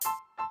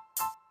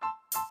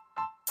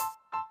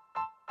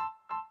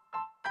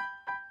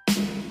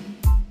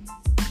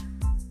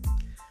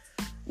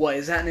What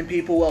is happening,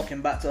 people?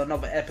 Welcome back to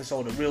another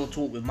episode of Real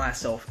Talk with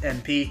myself,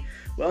 MP.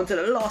 We're on to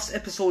the last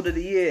episode of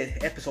the year,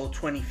 episode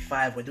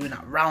 25. We're doing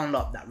that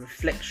roundup, that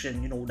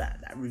reflection,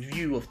 that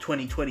review of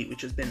 2020,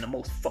 which has been the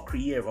most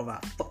fuckery year of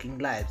our fucking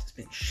lives. It's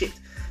been shit.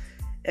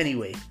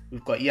 Anyway,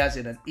 we've got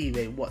Yazin and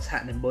Eve. What's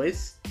happening,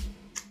 boys?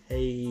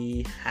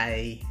 Hey.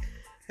 Hi.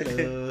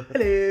 Hello.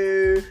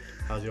 Hello.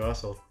 How's your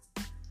arsehole?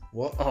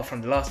 What? Oh,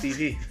 from the last EP.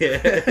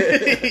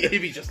 Yeah.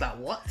 You'd be just like,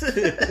 what?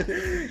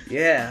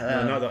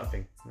 Yeah. No, not that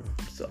thing. No.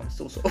 So I'm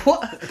still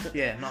what?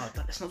 Yeah, no,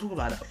 let's not talk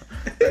about it.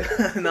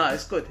 No,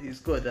 it's good. It's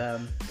good.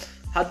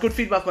 Had good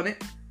feedback on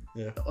it.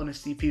 Yeah.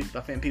 Honestly,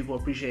 I think people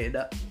appreciated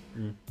that.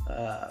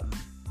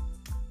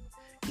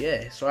 Yeah,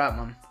 it's alright,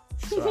 man.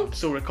 So I'm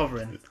still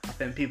recovering. I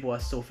think people are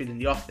still feeling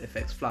the after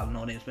effects. Flag,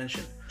 no names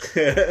mentioned.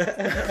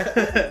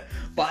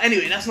 But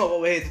anyway, that's not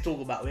what we're here to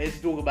talk about. We're here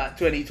to talk about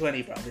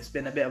 2020, bro. It's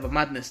been a bit of a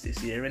madness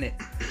this year,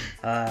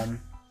 innit?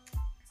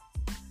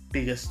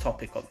 Biggest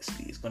topic,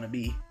 obviously, is going to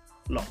be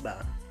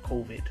lockdown,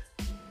 COVID.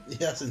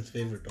 Yasin's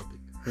favourite topic.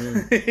 I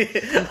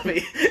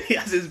mean,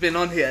 Yasin's been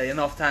on here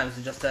enough times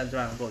and just turns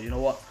around and goes, you know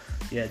what?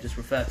 Yeah, just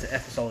refer to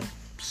episode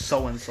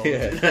so-and-so.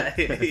 Yeah.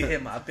 Hear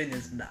my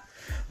opinions and that.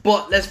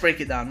 But let's break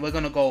it down. We're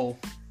going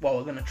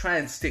to try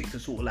and stick to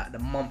sort of like the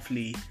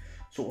monthly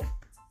sort of,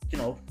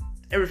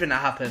 everything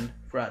that happened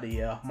throughout the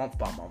year, month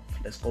by month.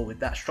 Let's go with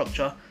that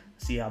structure,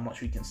 see how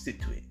much we can stick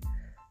to it.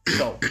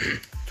 So,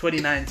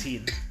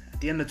 2019. At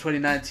the end of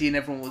 2019,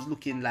 everyone was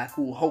looking like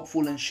all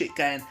hopeful and shit,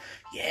 going,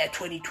 yeah,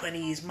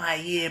 2020 is my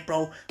year,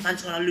 bro.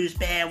 Man's going to lose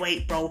bare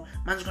weight, bro.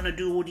 Man's going to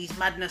do all these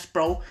madness,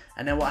 bro.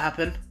 And then what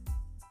happened?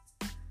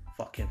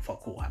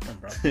 Fuck all happened,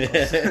 bro.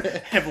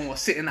 Everyone was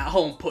sitting at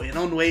home putting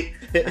on weight.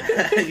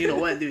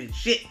 Weren't doing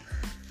shit.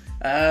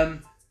 But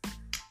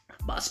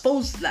I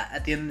suppose like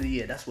at the end of the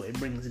year, that's what it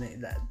brings in it.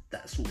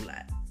 That sort of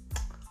like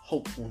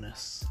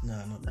hopefulness. No,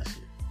 not this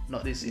year.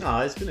 Not this year. No,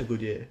 it's been a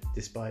good year,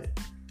 It's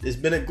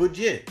been a good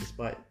year.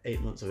 despite 8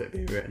 months of it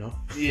being written off.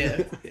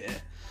 Yeah.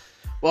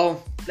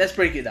 Well, let's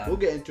break it down. We'll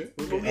get into it.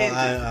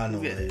 I know.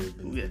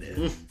 We'll get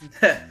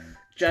there.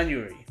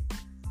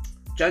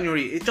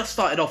 January, it just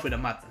started off with a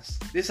madness.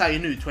 This is how you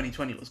knew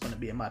 2020 was going to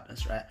be a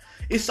madness, right?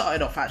 It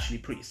started off actually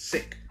pretty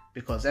sick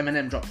because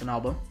Eminem dropped an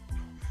album.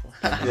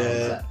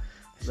 Yeah.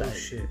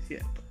 Shit.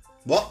 Yeah.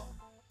 What?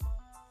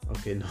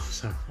 Okay, no,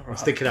 sorry. I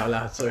was thinking out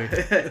loud, sorry.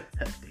 Dickhead.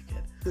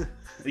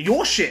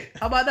 Your shit.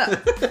 How about that?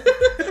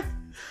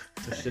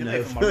 Touched the You're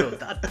nerve. making my real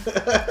dad.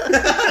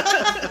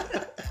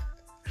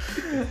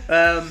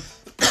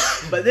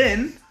 But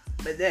then,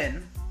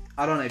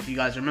 I don't know if you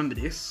guys remember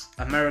this.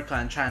 America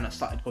and China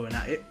started going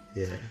at it.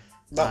 Yeah,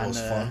 That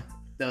was fun.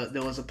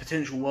 There was a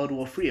potential World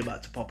War III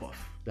about to pop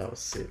off. that was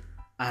sick.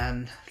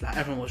 And like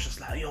everyone was just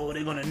like, yo,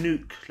 they're gonna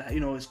nuke. Like,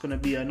 it's gonna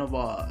be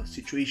another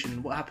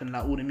situation. What happened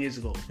like all them years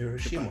ago?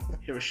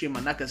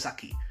 Hiroshima,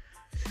 Nagasaki.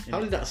 How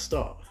did that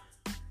start?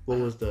 What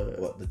was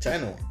the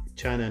China one?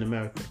 China and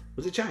America?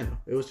 Was it China?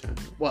 It was China.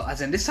 Well,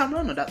 as in this time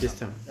around or that This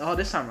time? time. Oh,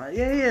 this time, right?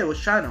 Yeah, it was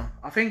China.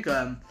 I think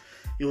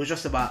it was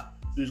just about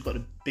who's got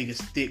the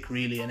biggest dick,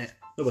 really, in it.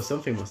 No, but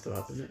something must have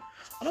happened.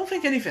 I don't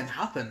think anything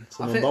happened.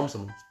 Someone bombed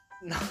someone.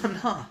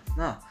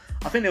 No.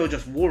 I think they were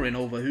just warring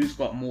over who's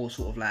got more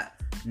sort of like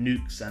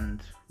nukes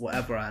and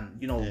whatever.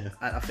 And Yeah.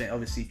 I think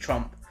obviously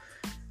Trump,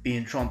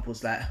 being Trump,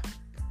 was like,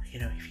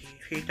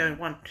 if you don't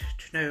want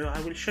to know,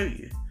 I will show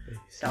you.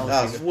 That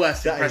was his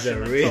worst that is impression.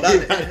 a of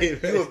really Trump.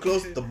 You were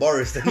close to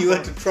Boris, then you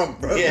went to Trump,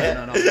 bro.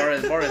 Yeah, no.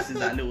 Boris is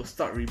that little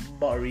stuttery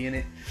buttery in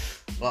it.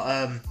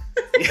 But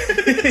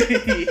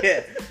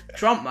yeah,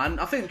 Trump, man.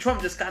 I think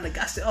Trump just kind of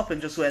gassed it up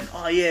and just went,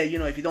 oh yeah,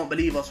 if you don't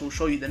believe us, we'll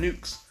show you the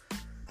nukes.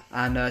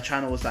 And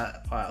China was like,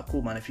 alright,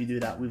 cool, man. If you do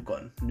that, we've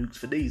got nukes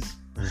for days.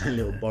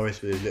 Little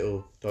Boris with his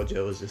little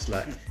Dodger was just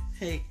like,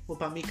 hey, what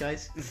about me,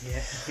 guys?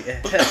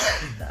 Yeah.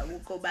 We'll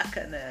go back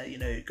and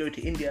go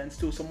to India and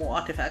steal some more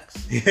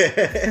artifacts.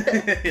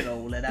 Yeah.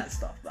 All of that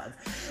stuff, man.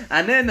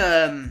 And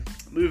then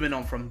moving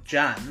on from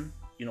Jan,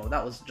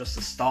 that was just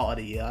the start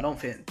of the year. I don't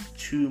think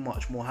too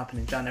much more happened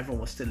in Jan. Everyone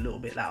was still a little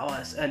bit like, oh,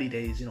 it's early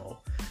days.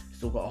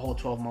 Still got a whole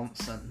 12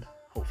 months, and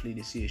hopefully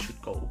this year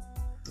should go.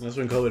 That's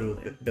when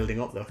COVID was building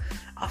up, though.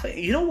 I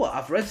think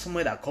I've read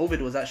somewhere that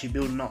COVID was actually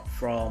building up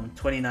from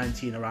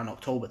 2019 around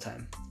October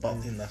time. I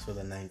think that's where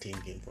the 19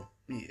 came from.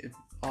 Yeah.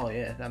 Oh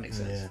yeah, that makes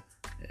sense.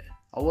 Yeah.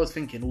 I was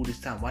thinking all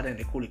this time, why didn't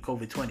they call it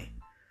COVID-20?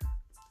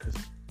 Because,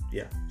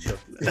 yeah, sure.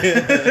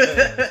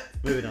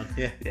 Moving on,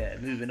 yeah. Yeah,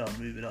 moving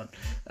on.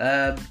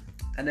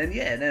 And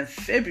then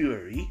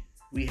February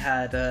we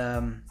had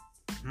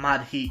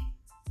mad heat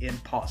in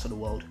parts of the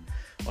world.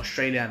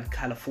 Australia and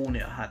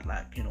California had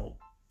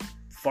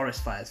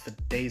forest fires for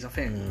days. I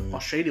think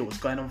Australia was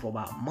going on for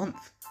about a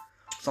month,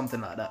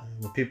 something like that.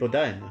 Were people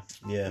dying, though?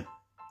 Yeah.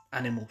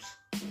 Animals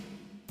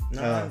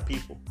No,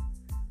 people.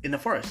 in the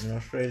forest. In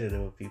Australia,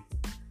 there were people.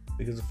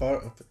 Because the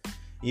forest...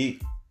 You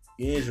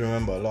need to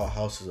remember, a lot of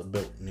houses are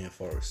built near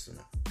forests, isn't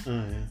it? Oh,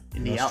 yeah.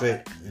 In the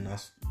outback.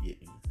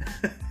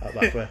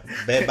 Outback where?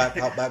 Bareback,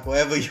 outback,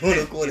 whatever you want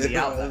to call In it. the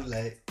outback.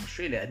 Like,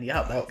 Australia in the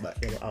outback. outback.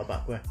 Yeah, but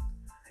outback where?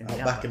 In the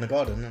Outback in the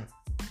garden, no?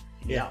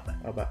 In the outback.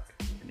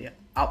 Outback. In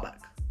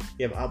Outback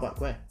Yeah, but Outback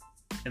where?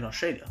 in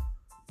Australia.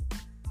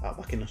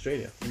 Outback in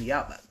Australia. In the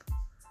Outback.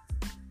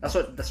 That's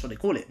what they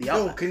call it. The Yo,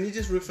 Outback. can you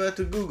just refer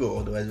to Google?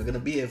 Otherwise, we're gonna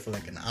be here for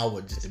like an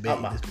hour just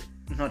debating Outback.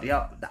 this. Not the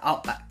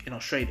Outback in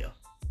Australia.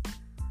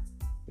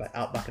 Like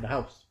Outback in the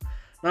house.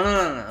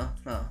 No.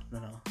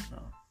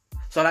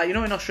 So like, you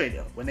know, in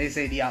Australia, when they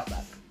say the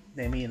Outback,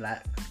 they mean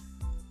like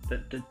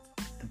the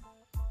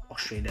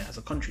Australia as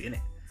a country,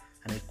 innit?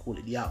 And they call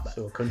it the Outback.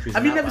 So countries.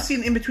 Have in you never Outback.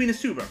 seen In Between the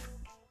Two, bro?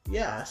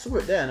 Yeah, I saw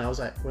it there and I was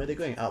like, where are they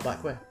going?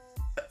 Outback where?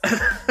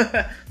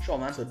 Sure,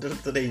 man. So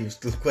today you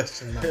still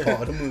question that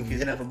part of the movie.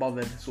 He's never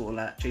bothered sort of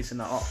like chasing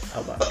that up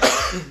Outback.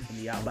 in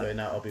the I'm Outback. going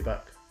out, I'll be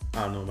back.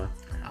 I don't know, man.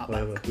 Outback.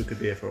 Whatever. We could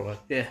be here for a while.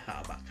 Yeah,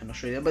 Outback in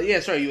Australia. But yeah,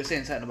 sorry, you were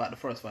saying something about the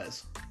forest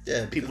fires.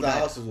 Yeah, People people the died.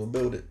 houses were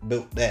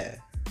built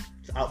there.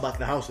 It's Outback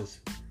the houses.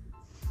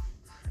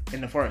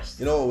 In the forest.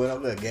 You know, we're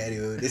not gonna get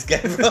anywhere with this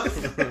guy,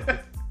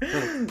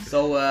 bro.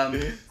 So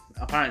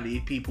apparently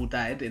people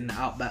died in the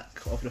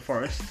outback of the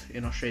forest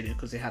in Australia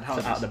because they had So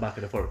houses. out the back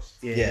of the forest.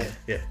 Yeah,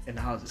 Yeah. in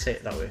the houses. Say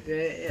it that way.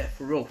 Yeah,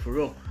 for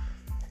real.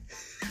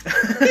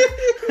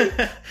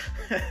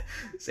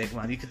 Sick,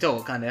 man. You can tell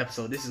what kind of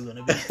episode this is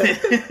gonna be.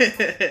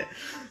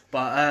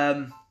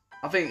 But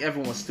I think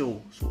everyone was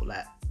still sort of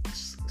like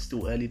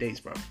still early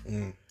days, bro.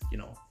 Mm. You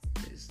know,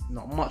 there's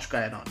not much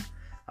going on.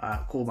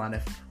 Cool, man.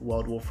 If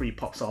World War III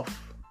pops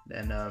off,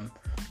 then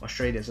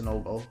Australia's a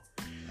no-go.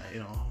 You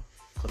know,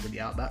 because of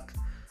the outback.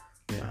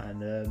 Yeah.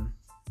 And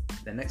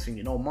the next thing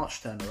you know,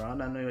 March turned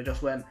around and they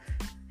just went,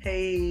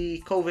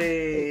 "Hey,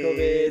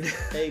 COVID."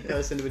 Hey,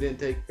 person we didn't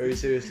take very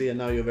seriously, and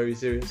now you're very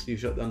serious. You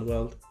shut down the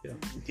world.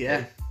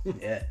 Yeah.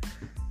 Yeah.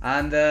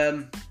 And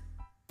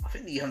I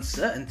think the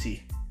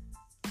uncertainty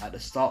at the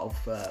start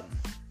of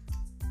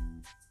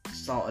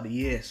the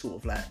year, sort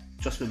of like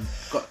just when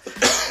got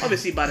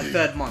obviously by the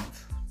third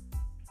month,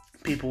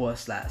 people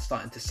was like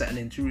starting to settle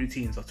into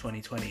routines of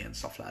 2020 and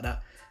stuff like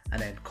that, and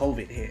then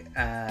COVID hit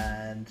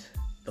and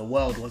the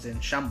world was in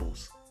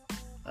shambles.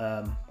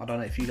 I don't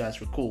know if you guys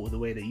recall the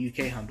way the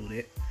UK handled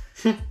it.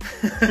 I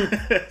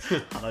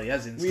know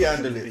Yazin's We got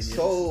handled some it opinions.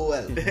 so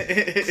well.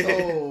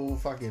 So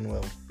fucking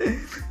well.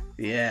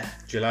 Yeah.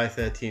 July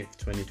 13th,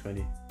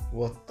 2020.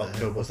 What the hell?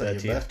 October Was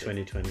that your 13th,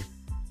 birthday? 2020.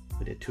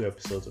 We did 2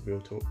 episodes of Real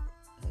Talk.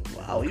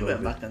 Wow, you went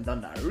COVID. back and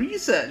done that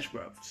research,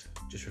 bro.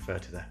 Just refer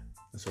to that.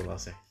 That's all I'll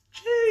say.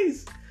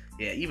 Jeez.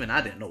 Yeah, even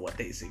I didn't know what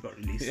dates they got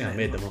released. Yeah, I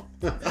made them up.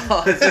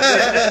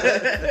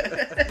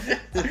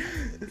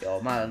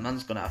 Yo,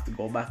 man's gonna have to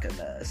go back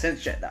and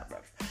sense check that, bro.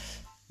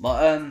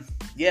 But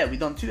yeah, we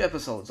done 2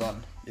 episodes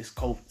on this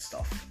COVID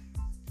stuff,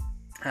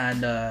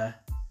 and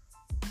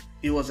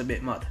it was a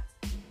bit mud.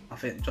 I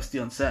think just the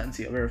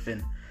uncertainty of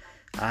everything,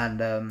 and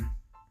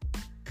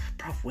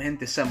bruv, we're in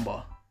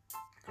December.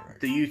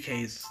 Correct. The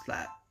UK is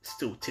like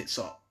still tits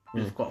up.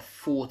 We've got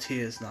 4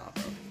 tiers now,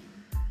 bro.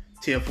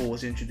 Tier 4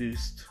 was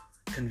introduced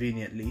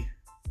conveniently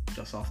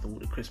just after all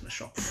the Christmas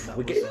shopping. And that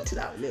We're was, getting into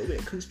that a little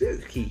bit.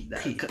 Conspiracy.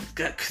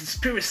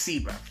 conspiracy,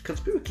 bro.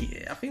 Conspiracy.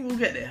 Yeah, I think we'll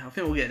get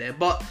there.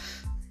 But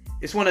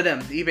it's one of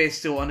them. eBay's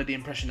still under the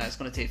impression that it's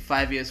going to take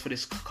 5 years for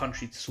this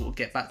country to sort of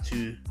get back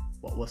to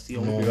what was the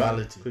old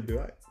Normality. Could be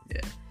right.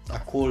 Yeah, I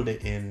called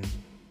it in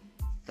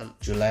the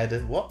July the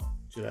what?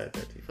 July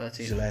 13th.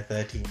 13th. July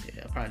 13th.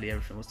 Yeah, apparently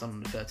everything was done on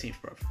the 13th,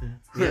 bro.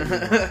 You know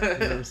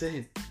what I'm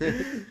saying?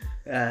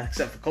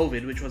 Except for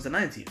COVID, which was the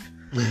 19th.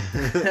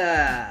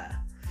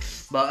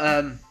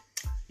 But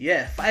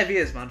yeah, 5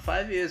 years, man.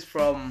 5 years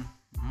from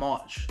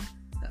March.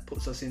 That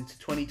puts us into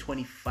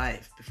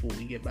 2025 before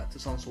we get back to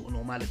some sort of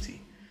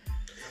normality.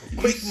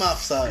 Quick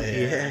maths out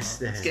here. Yes,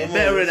 then. It's getting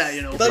better at that,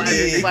 you know.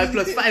 Study. 5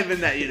 plus 5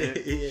 in that, you know.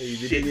 Yeah,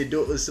 you did your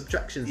daughter's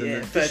subtractions Yeah,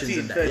 and additions 13.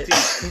 and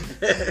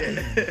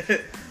that. Yeah.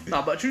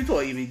 No, but true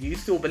talk, Evie, do you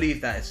still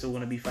believe that it's still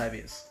going to be 5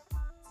 years?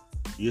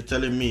 You're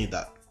telling me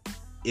that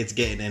it's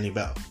getting any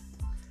better?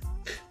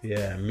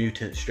 Yeah,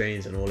 mutant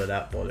strains and all of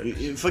that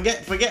bollocks.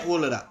 Forget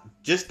all of that.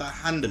 Just the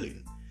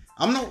handling.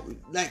 I'm not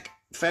like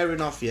fair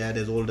enough. Yeah,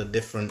 there's all the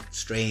different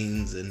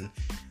strains and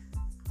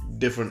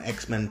different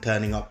X-Men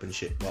turning up and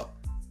shit, but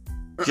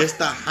just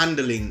the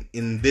handling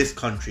in this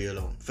country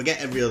alone. Forget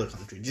every other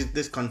country. Just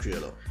this country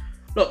alone.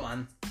 Look,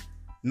 man.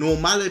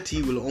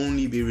 Normality will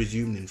only be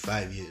resumed in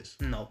 5 years.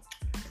 No.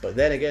 But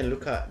then again,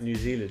 look at New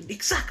Zealand.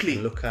 Exactly.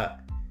 And look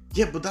at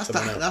Yeah, but that's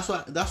Someone else.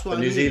 that's what I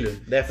New mean.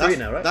 Zealand. They're free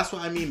now, right? That's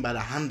what I mean by the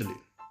handling.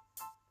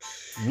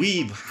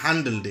 We've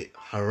handled it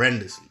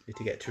horrendously. Need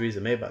to get Theresa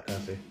May back,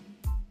 can't they?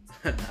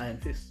 The Iron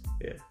Fist.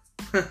 Yeah.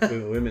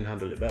 Women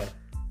handle it better.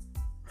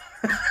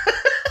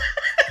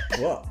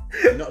 What?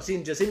 You not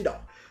seen Jacinda?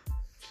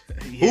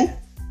 Yeah.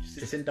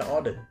 Jacinda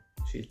Ardern.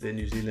 She's the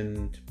New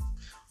Zealand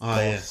Oh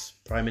boss,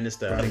 Prime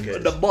Minister. I think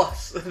it The is.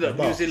 boss. The New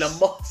boss. Zealand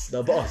boss.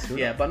 The boss.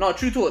 Yeah, but no,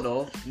 true talk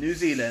though, New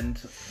Zealand,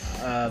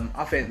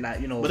 I think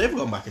that, you know, But they've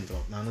gone back into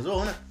lockdown as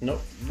well, innit?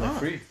 Nope. They're nah,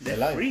 free. They're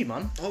live. free,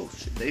 man. Oh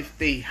shit.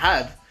 They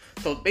had.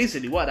 So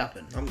basically, what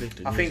happened? I'm going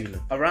to I New think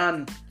Zealand.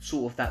 around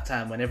sort of that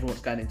time when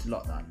everyone's going into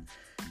lockdown,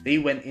 they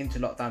went into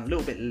lockdown a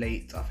little bit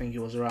late. I think it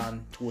was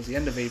around towards the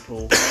end of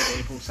April,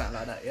 April, something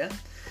like that, yeah.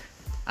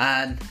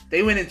 And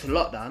they went into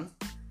lockdown,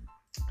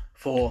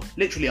 for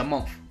literally a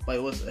month. But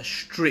it was a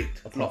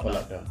strict proper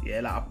lockdown.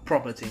 Yeah, like a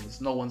proper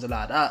things. No one's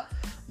allowed that.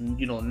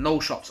 You know, no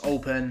shops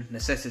open,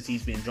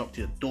 necessities being dropped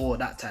to your door,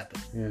 that type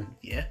of.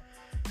 Yeah.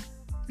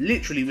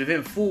 Literally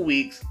within 4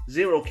 weeks,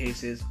 0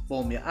 cases,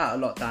 boom, you're out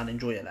of lockdown,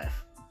 enjoy your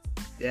life.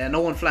 Yeah, no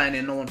one flying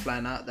in, no one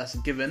flying out, that's a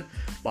given.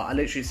 But I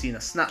literally seen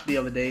a snap the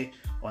other day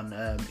on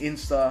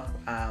Insta.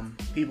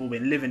 People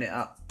been living it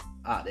up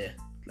out there,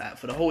 like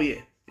for the whole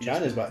year.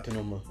 China's back to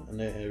normal, and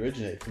they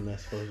originated from there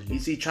supposedly. You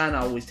see, China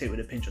I always take with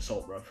a pinch of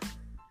salt, bruv.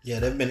 Yeah,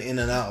 they've been in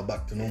and out of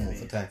back to normal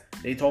for time.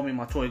 They told me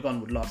my toy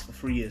gun would last for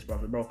 3 years,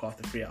 bruv. It broke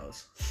after 3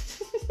 hours.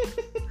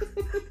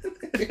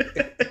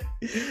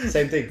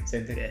 Same thing.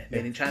 Yeah,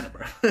 made in China,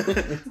 bro.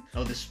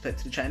 No disrespect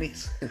to the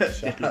Chinese.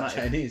 Shout out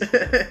Chinese.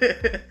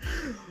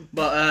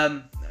 But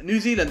New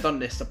Zealand done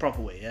this the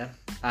proper way, yeah.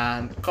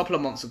 And a couple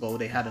of months ago,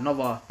 they had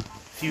another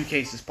few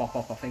cases pop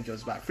up. I think it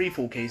was about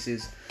 3-4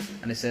 cases,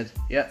 and they said,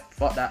 "Yeah,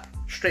 fuck that,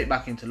 straight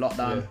back into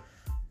lockdown."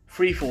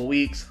 3-4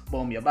 weeks,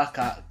 boom, you're back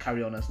at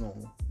carry on as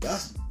normal.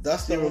 That's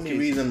the only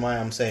reason why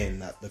I'm saying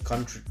that the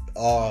country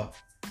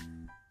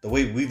the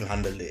way we've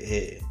handled it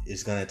here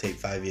is gonna take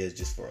 5 years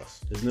just for us.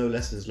 There's no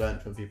lessons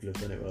learned from people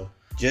who've done it well.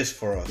 Just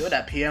for us. You're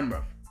that PM,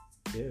 bro.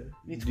 Yeah,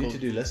 you need to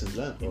do lessons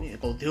learned, bro. You need to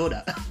go do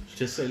that.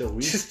 Just say, look,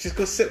 just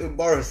go sit with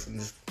Boris and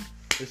just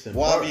listen.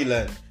 What have you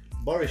learned?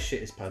 Boris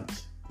shit his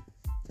pants,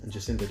 and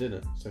Jacinda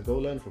didn't. So go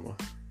learn from her.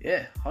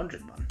 Yeah,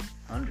 100, man,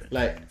 100.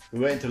 Like, we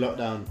went into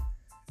lockdown,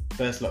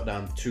 first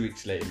lockdown 2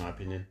 weeks late, in my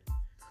opinion,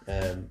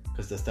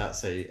 because the stats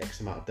say X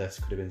amount of deaths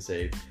could have been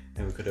saved,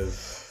 and we could have,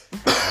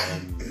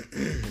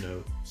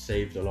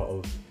 saved a lot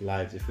of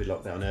lives if we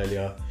locked down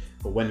earlier.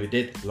 But when we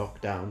did lock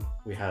down,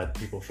 we had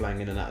people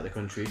flying in and out of the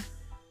country.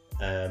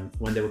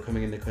 When they were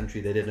coming in the country,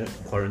 they didn't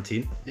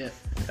quarantine. Yeah.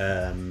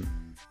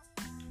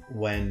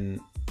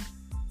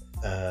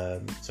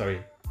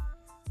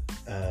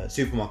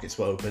 Supermarkets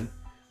were open,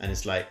 and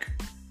it's like,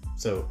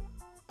 so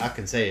I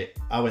can say it.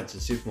 I went to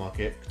the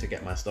supermarket to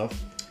get my stuff.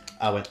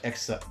 I went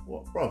extra.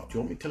 What, bro? Do you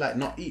want me to like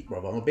not eat, bro?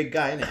 I'm a big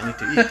guy, innit? I need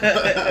to eat. You know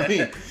what I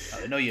mean,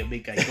 I know you're a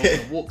big guy. You go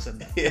for walks and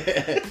that.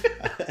 yeah.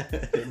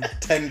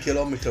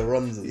 10-kilometer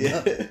runs and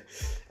that.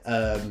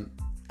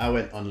 I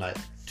went on like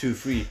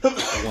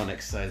 2-3 1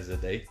 exercises a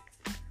day.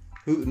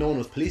 No one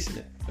was policing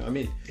it. You know what I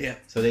mean? Yeah.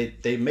 So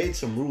they made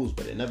some rules,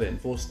 but they never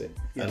enforced it.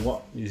 Yeah. And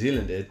what New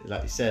Zealand did,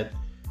 like you said,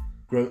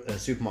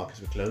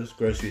 supermarkets were closed,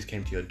 groceries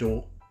came to your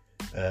door.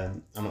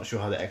 I'm not sure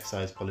how the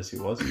excise policy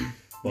was,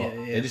 but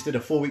they just did a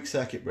 4-week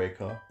circuit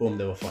breaker. Boom,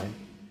 they were fine.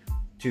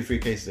 2-3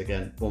 cases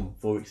again. Boom,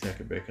 4-week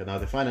circuit breaker. Now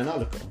they're fine, and now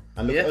look at them.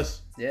 And look at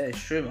us. Yeah, it's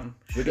true, man.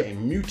 We're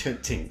getting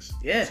mutant things.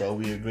 Yeah. So are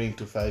we agreeing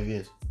to 5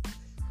 years?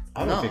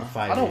 I don't think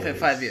 5 years. I don't think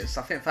 5 years.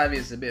 I think 5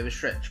 years is a bit of a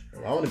stretch.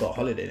 I only got a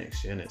holiday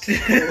next year, innit?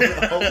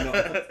 I hope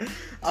not.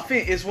 I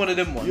think it's one of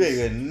them ones. You ain't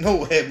going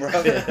nowhere, bro.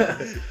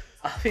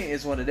 I think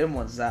it's one of them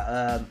ones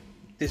that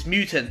this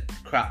mutant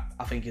crap,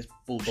 I think is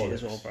bullshit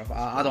as well, bro.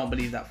 I don't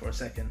believe that for a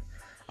second.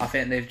 I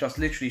think they've just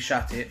literally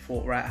shut it,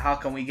 thought, right, how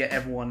can we get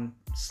everyone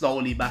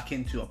slowly back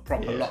into a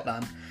proper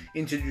lockdown,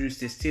 introduce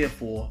this tier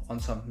 4 on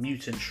some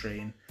mutant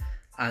strain,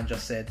 and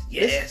just said,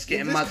 it's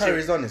getting mad. If this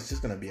carries on, it's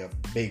just going to be a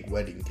big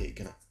wedding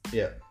cake, innit?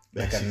 Yeah.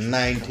 Like a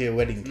 9-tier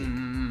wedding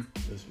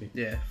cake.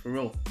 Yeah, for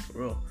real.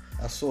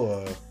 I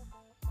saw a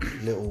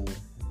little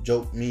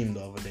joke meme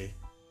the other day.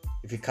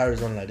 If it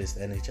carries on like this,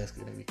 the NHS is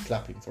going to be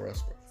clapping for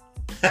us, bro.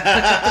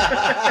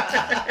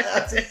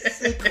 That's a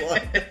sick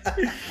one.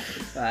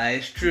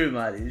 It's true,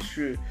 man. It's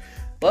true.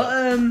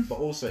 But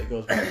also it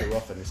goes back to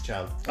Rough and his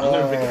child.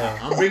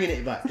 I'm bringing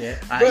it back, yeah.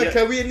 Bro,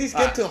 can we at least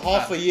get to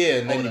half a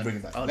year and then you bring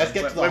it back? Let's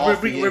get to the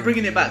half a year. We're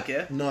bringing it back,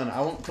 yeah. No, I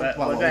won't talk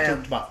about what I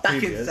talked about back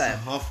previous. in time.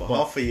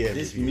 Half a year.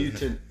 This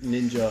mutant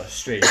ninja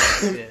strain.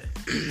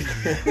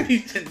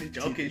 Mutant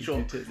Ninja. Okay, sure.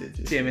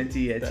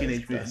 TMNT,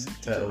 Teenage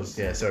Mutant Turtles.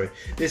 Yeah, sorry.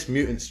 This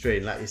mutant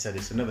strain, like you said,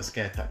 it's another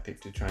scare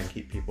tactic to try and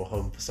keep people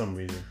home for some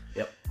reason.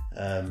 Yep.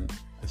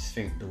 I just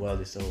think the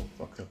world is so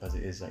fucked up as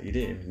it is. Like, you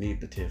didn't even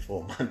need the tier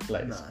 4, man.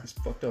 Like, it's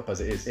fucked up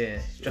as it is. Yeah,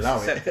 just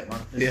accept it,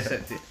 man. Just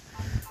accept it.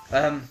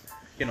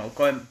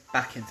 Going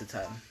back into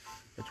time,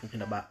 we're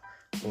talking about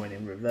going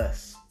in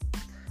reverse.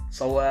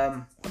 So,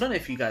 I don't know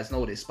if you guys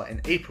know this, but in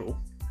April,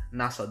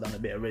 NASA done a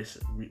bit of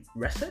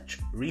research.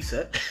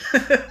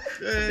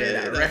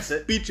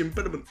 Speech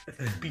impediment.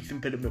 Speech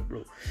impediment,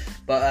 bro.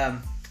 But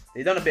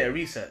they done a bit of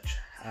research,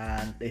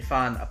 and they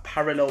found a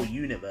parallel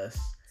universe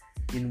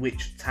in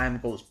which time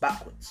goes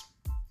backwards.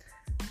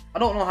 I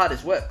don't know how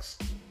this works.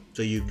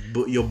 So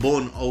you're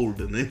born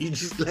old and then you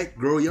just like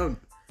grow young.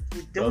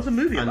 There was a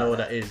movie about I know what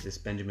that is. It's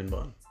Benjamin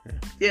Button.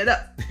 Yeah,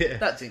 that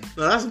thing.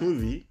 No, that's a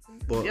movie.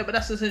 But yeah, but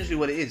that's essentially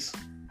what it is.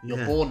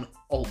 You're born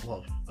old.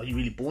 Well, are you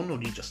really born, or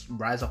do you just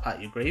rise up out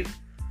of your grave,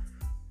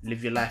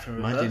 live your life in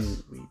reverse?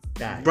 Imagine we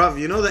die. Bruv,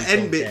 you know the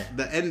end bit.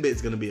 The end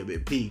bit's gonna be a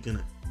bit peak, isn't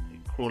it? You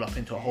crawl up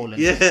into a hole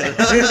and That's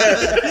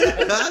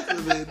a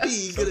bit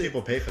peak. Some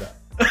people pay for that.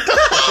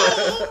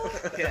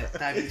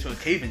 dive into a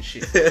cave and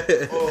shit.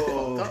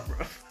 Oh, fucked up,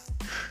 bro.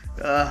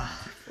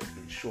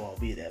 Fucking sure I'll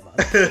be there,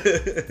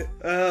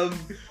 man.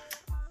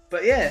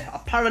 But yeah, a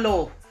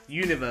parallel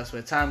universe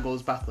where time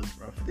goes backwards,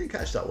 bro. I didn't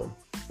catch that one.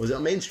 Was it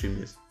on mainstream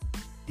news?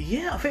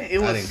 Yeah, I think it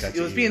was.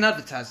 It was being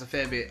advertised a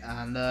fair bit,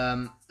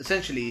 and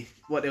essentially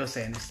what they were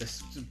saying is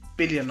this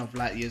billion of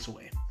light years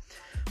away.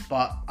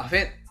 But I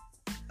think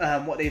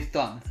what they've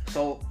done.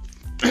 So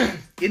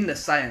in the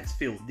science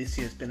field, this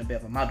year's been a bit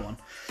of a mad one.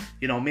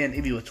 You know, me and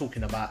Ivy were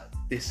talking about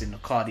this in the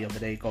car the other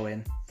day,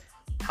 going,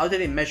 how do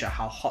they measure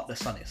how hot the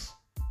sun is?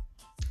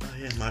 Oh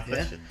yeah, my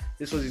question. Yeah?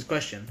 This was his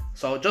question.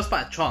 So just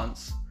by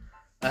chance,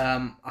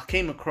 I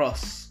came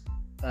across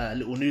a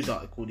little news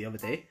article the other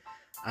day,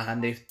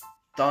 and they've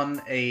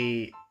done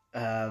a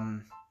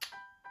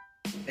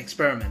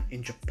experiment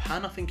in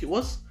Japan, I think it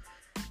was.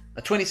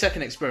 A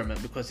 20-second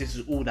experiment, because this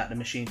is all that the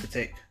machine could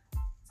take.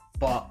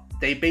 But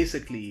they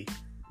basically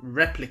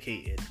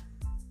replicated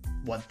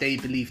what they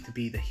believe to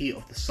be the heat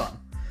of the sun.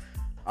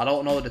 I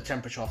don't know the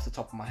temperature off the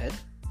top of my head,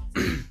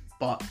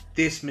 but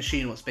this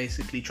machine was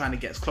basically trying to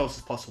get as close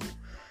as possible,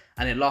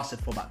 and it lasted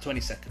for about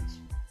 20 seconds.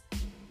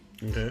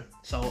 Okay.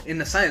 So in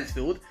the science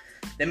field,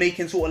 they're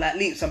making sort of like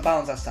leaps and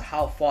bounds as to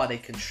how far they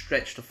can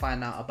stretch to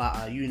find out about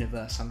our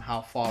universe and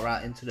how far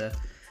out into the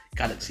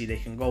galaxy they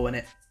can go in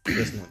it.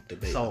 Let's not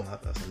debate on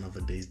that. That's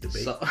another day's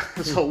debate.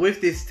 So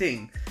with this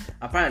thing,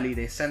 apparently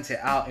they sent it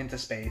out into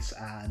space,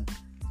 and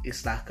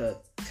it's like a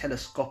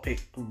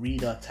telescopic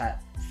reader type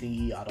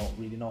thingy. I don't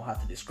really know how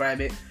to describe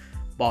it,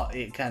 but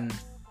it can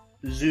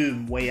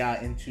zoom way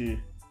out into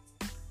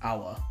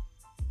our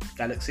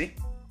galaxy,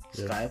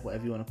 sky,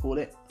 whatever you want to call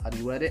it. How do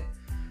you word it?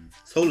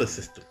 Solar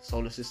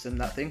system,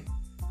 that thing.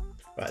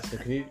 Right, so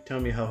can you tell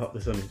me how hot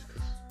the sun is?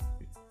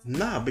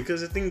 Nah,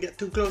 because it didn't get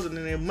too close and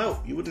then it'll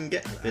melt. You wouldn't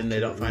get that. Then they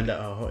don't find out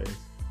how hot it is.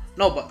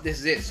 No, but this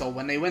is it. So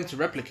when they went to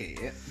replicate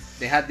it,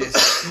 they had this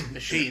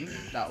machine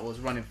that was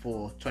running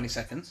for 20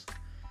 seconds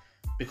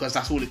because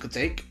that's all it could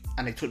take,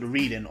 and they took the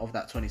reading of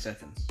that 20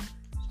 seconds.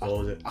 What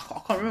was it? I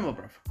can't remember,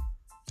 bro.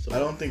 I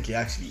don't think he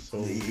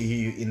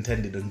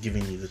intended on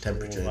giving you the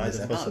temperature. Why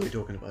the fuck are we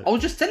talking about it? I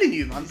was just telling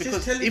you, man,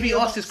 because if he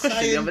asked this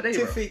question the other day,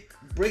 bro. Scientific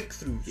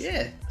breakthroughs.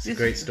 Yeah. It's a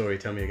great story.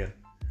 Tell me again.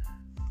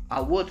 I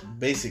would.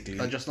 Basically.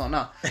 But just not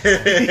now.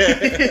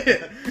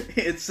 It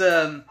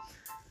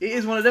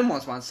is one of them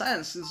ones, man.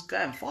 Science is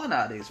going far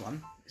nowadays,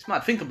 man. It's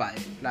mad. Think about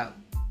it. Like,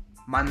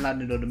 man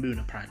landed on the moon,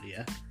 apparently,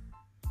 yeah?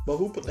 But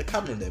who put the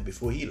camera there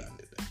before he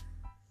landed there?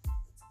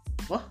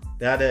 What?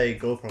 They had a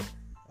GoPro.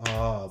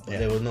 But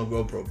there was no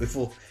GoPro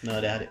before.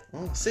 No, they had it.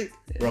 Oh, sick.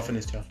 Yeah. Roth and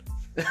his child.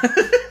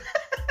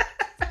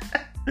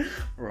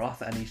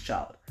 Roth and his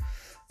child.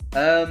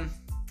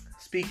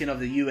 Speaking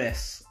of the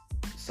US,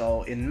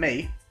 so in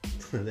May...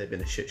 They've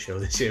been a shit show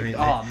this year, ain't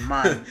they? Oh,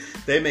 man.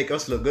 They make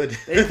us look good.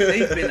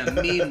 They've been a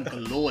meme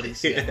galore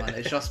this year, man.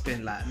 It's just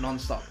been like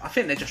non-stop. I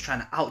think they're just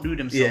trying to outdo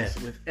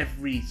themselves with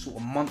every sort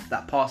of month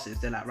that passes.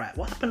 They're like, right,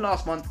 what happened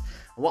last month?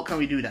 And what can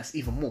we do that's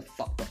even more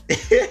fucked up?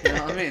 You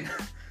know what I mean?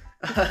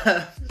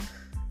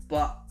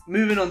 But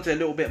moving on to a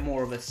little bit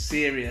more of a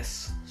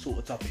serious sort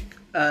of topic.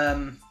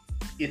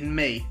 In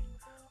May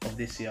of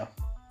this year,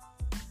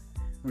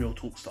 Real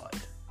Talk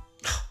started.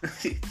 I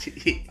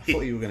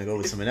thought you were going to go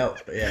with something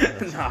else, but yeah.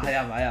 No, I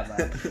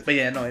am. But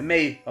yeah, no, in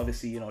May,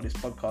 obviously, you know, this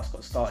podcast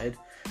got started,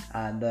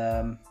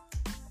 and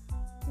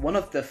one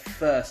of the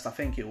first, I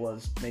think it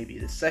was maybe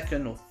the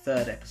second or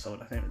third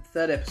episode,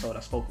 I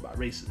spoke about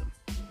racism.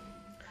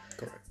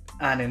 Correct.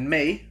 And in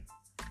May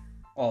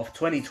of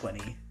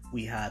 2020,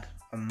 we had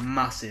a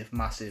massive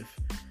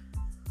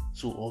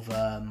sort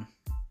of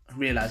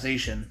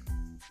realization,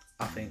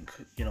 I think,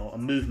 you know, a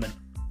movement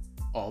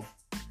of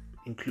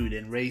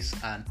including race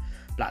and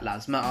Black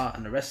Lives Matter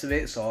and the rest of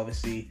it. So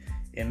obviously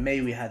in May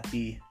we had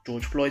the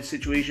George Floyd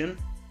situation,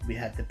 we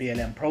had the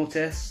BLM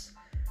protests,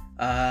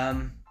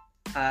 and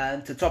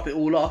to top it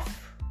all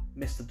off,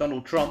 Mr.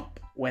 Donald Trump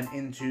went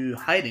into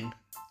hiding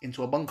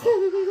into a bunker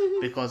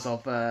because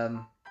of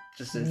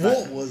just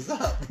what was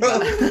that, bro?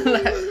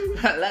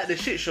 like the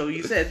shit show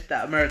you said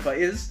that America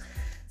is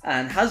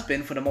and has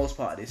been for the most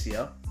part this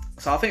year.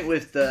 So I think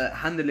with the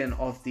handling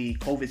of the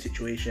COVID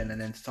situation, and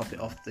then to top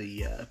it off,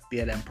 the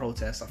BLM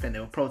protests, I think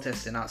they were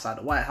protesting outside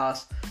the White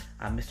House,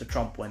 and Mr.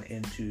 Trump went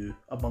into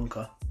a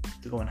bunker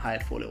to go and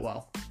hide for a little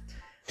while.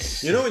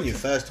 You know, when you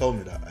first told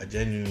me that, I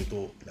genuinely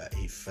thought that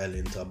he fell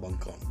into a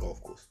bunker on a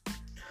golf course.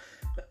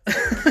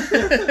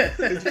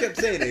 You kept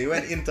saying that he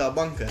went into a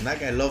bunker, and that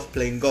guy loved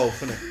playing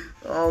golf, innit?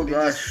 Oh He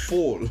gosh. just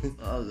fall.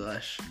 Oh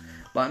gosh.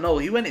 But no,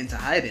 he went into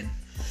hiding.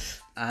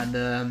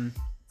 And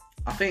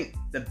I think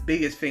the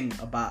biggest thing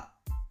about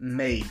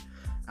May,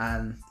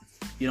 and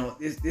you know,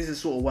 this is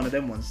sort of one of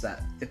them ones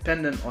that,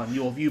 dependent on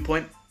your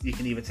viewpoint, you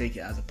can either take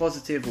it as a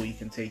positive or you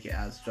can take it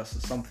as just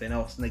something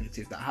else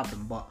negative that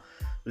happened. But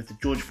with the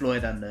George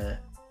Floyd and the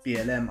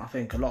BLM, I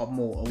think a lot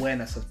more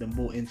awareness has been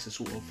brought into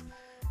sort of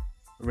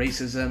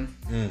racism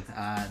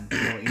and,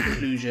 you know,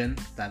 inclusion,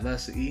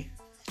 diversity.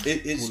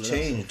 It's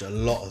changed a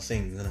lot of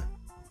things, isn't it?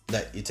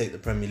 Like, you take the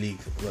Premier League,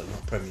 well,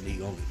 not Premier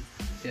League only,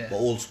 but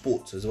all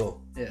sports as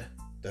well. Yeah.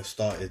 They've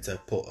started to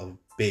put a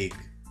big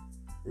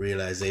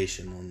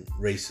realization on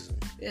racism.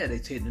 Yeah, they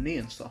take the knee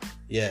and stuff.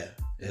 Yeah,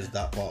 there's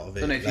that part of it.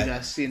 I don't know if you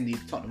guys seen the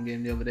Tottenham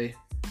game the other day.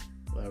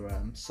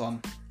 where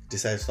Son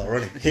decided to start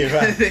running.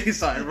 he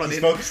started running. He's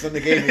focused on the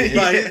game.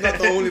 But he's not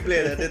the only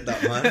player that did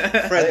that,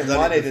 man. Fred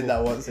Mane did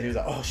that once, and he was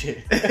like, "Oh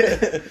shit."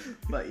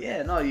 But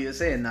yeah, no, you were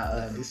saying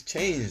that. It's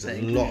changed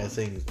a lot of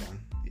things, man.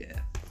 Yeah,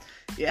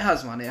 it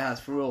has, man. It has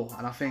for real,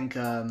 and I think,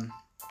 I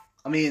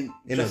mean,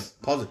 In a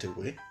positive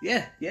way,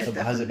 yeah, But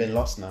has it been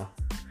lost now?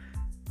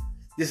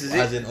 This is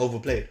as it. in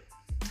overplayed.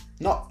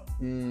 Not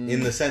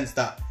In the sense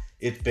that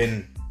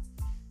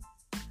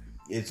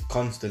it's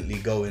constantly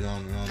going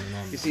on and on and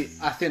on. You see,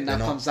 I think that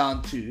comes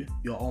down to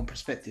your own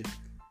perspective.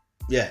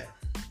 Yeah.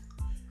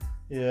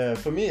 Yeah,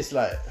 for me, it's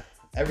like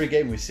every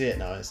game we see it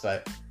now. It's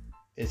like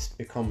it's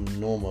become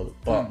normal,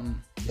 but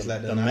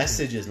the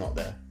message is not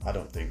there. I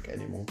don't think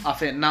anymore. I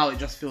think now it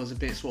just feels a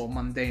bit sort of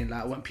mundane,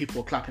 like when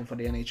people were clapping for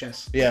the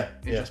NHS. Yeah,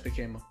 It just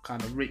became a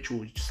kind of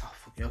ritual. You just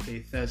okay,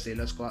 Thursday,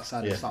 let's go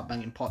outside and start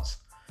banging pots.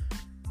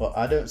 But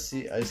I don't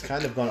see. It's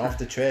kind of gone off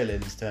the trail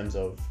in terms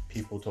of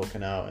people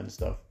talking out and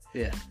stuff.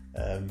 Yeah.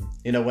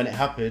 You know, when it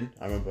happened,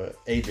 I remember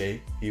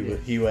AJ.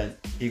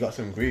 He got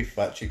some grief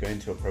for actually going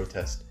to a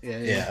protest.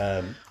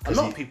 Yeah. A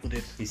lot of people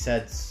did. He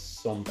said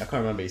I can't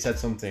remember. He said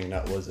something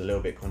that was a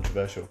little bit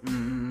controversial,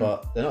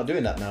 but they're not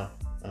doing that now.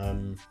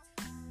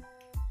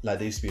 Like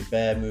there used to be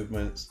bear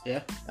movements.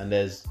 Yeah. And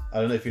I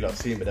don't know if you lot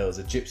seen, but there was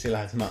a Gypsy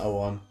Lives Matter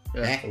one.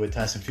 Yeah. With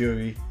Tyson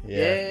Fury.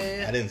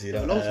 Yeah. I didn't see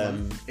that. Loads,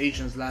 man.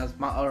 Asians lives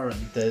matter,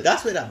 and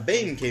that's where that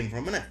Bane came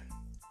from, isn't it?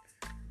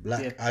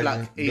 Black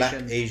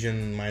Asian.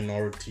 Asian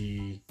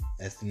minority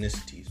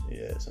ethnicities.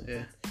 Yeah, something.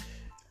 Yeah.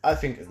 I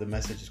think the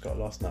message has got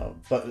lost now.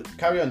 But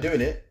carry on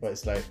doing it. But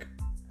it's like,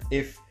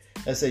 if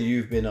let's say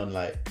you've been on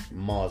like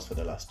Mars for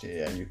the last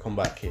year and you come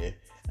back here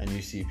and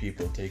you see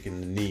people taking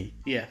the knee.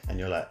 Yeah. And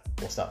you're like,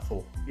 what's that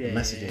for? Yeah, the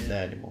message ain't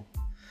there anymore.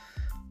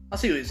 I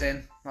see what you're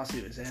saying. I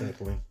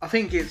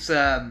think it's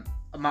a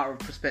matter of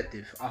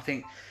perspective. I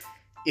think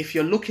if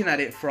you're looking at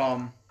it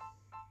from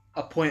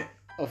a point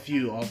of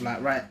view of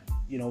like, right,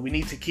 you know, we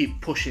need to keep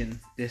pushing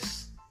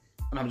this,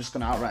 and I'm just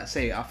going to outright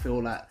say it, I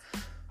feel like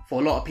for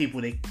a lot of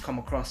people, they come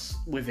across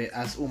with it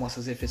as almost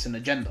as if it's an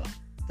agenda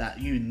that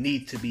you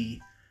need to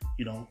be,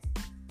 you know,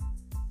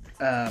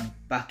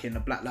 back in the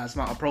Black Lives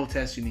Matter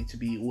protests, you need to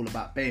be all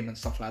about BAME and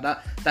stuff like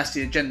that. That's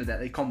the agenda that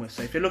they come with.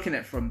 So if you're looking at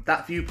it from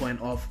that viewpoint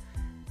of,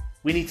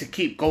 we need to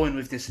keep going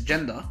with this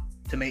agenda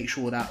to make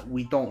sure that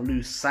we don't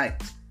lose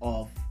sight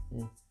of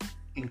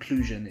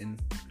inclusion in,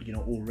 you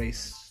know, all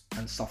race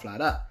and stuff like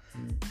that.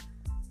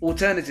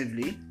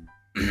 Alternatively,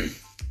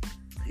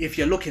 if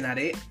you're looking at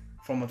it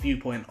from a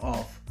viewpoint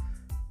of,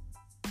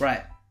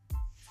 right,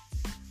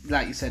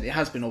 like you said, it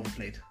has been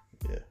overplayed.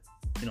 Yeah.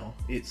 You know,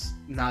 it's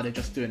now they're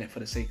just doing it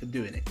for the sake of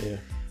doing it. Yeah.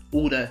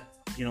 All the,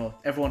 you know,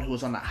 everyone who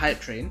was on that hype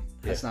train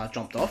has now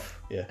jumped off.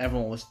 Yeah.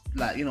 Everyone was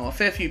like, you know, a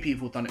fair few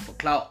people done it for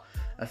clout.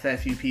 A fair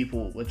few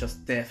people were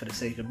just there for the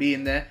sake of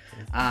being there.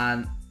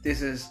 And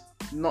this is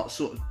not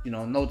sort of, you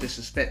know, no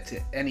disrespect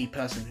to any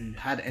person who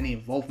had any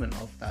involvement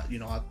of that. You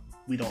know,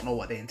 we don't know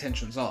what their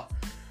intentions are.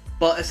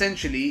 But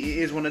essentially, it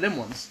is one of them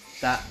ones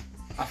that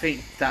I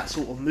think that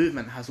sort of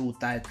movement has all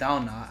died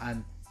down now.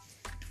 And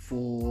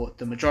for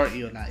the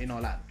majority of, like, you know,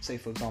 like, say,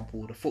 for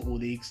example, the football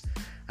leagues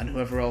and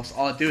whoever else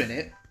are doing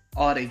it,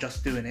 are they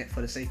just doing it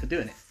for the sake of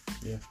doing it?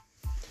 Yeah.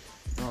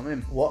 You know what I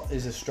mean? What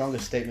is a stronger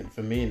statement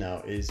for me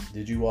now is,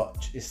 did you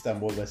watch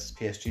Istanbul versus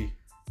PSG?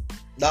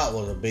 That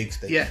was a big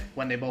statement. Yeah,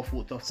 when they both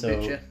walked off the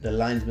pitch, yeah. The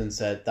linesman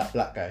said, that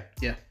black guy.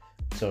 Yeah.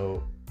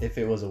 So if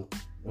it was a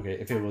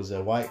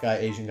white guy,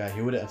 Asian guy,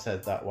 he wouldn't have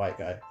said that white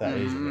guy, that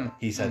Asian guy.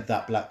 He said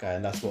that black guy,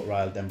 and that's what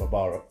riled Demba Ba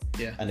up.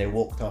 Yeah. And they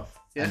walked off.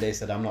 Yeah. And they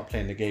said, I'm not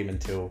playing the game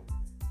until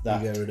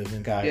that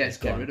guy is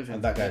gone.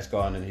 And that guy's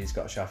gone and he's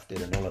got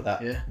shafted and all of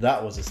that. Yeah.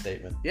 That was a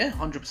statement. Yeah,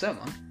 100%,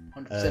 man.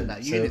 100%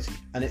 that unity.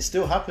 And it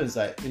still happens,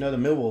 like, you know, the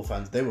Millwall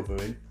fans, they were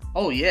booing.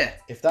 Oh yeah.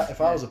 If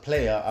I was a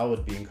player, I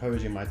would be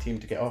encouraging my team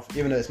to get off,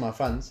 even though it's my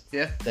fans.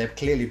 Yeah. They're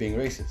clearly being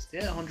racist.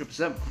 Yeah,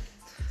 100%.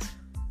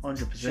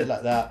 100%. Shit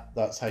like that.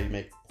 That's how you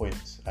make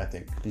points, I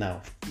think.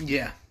 Now.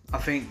 Yeah, I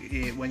think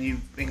when you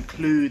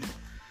include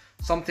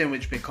something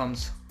which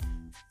becomes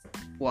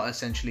what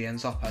essentially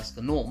ends up as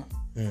the norm,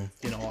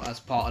 you know, as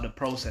part of the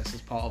process,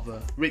 as part of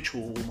a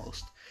ritual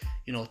almost,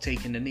 you know,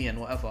 taking the knee and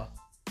whatever.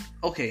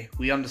 Okay,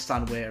 we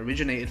understand where it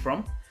originated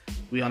from.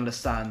 We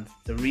understand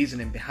the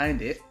reasoning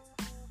behind it.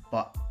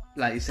 But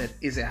like you said,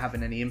 is it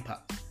having any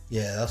impact?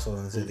 Yeah, that's what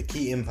I'm saying. The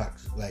key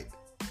impact's like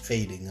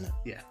fading, innit?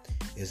 Yeah.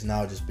 It's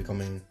now just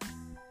becoming,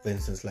 for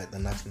instance, like the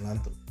national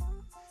anthem.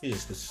 You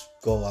just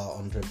go out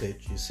onto a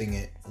pitch, you sing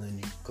it, and then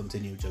you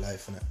continue with your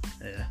life, innit?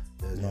 Yeah.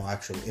 There's no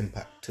actual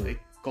impact to it. It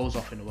goes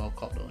off in the World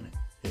Cup, though, innit?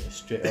 Yeah,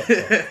 straight up.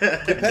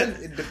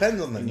 It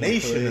depends on the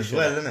nation as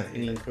well, innit?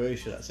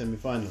 England-Croatia, that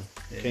semi-final.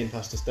 Yeah. Kane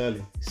passed to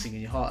Sterling.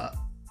 Singing your heart out.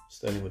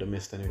 Sterling would have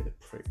missed anyway, the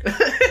prick.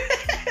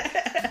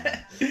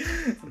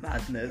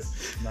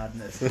 Madness.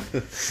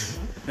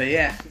 But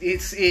yeah,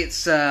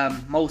 it's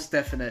most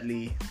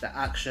definitely the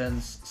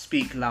actions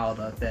speak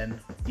louder than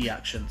the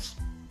actions.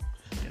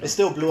 You know? It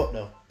still blew up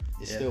though.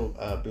 It's still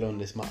blown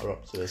this matter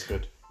up, so that's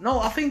good. No,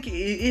 I think it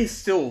is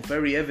still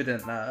very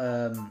evident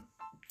that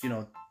you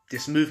know,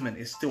 this movement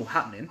is still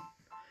happening.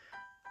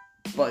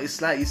 But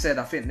it's like you said,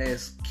 I think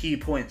there's key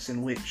points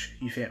in which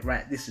you think,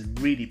 right, this is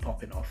really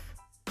popping off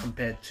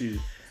compared to,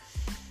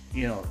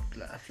 you know,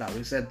 like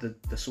we said,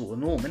 the sort of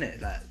norm,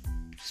 innit? Like,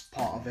 it's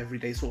part of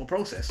everyday sort of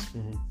process.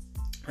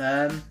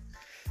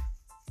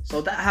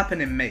 So that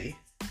happened in May.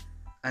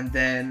 And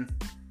then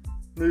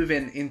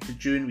moving into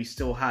June, we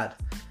still had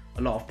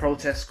a lot of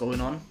protests going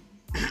on.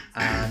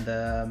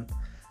 And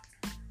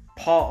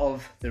part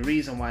of the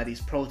reason why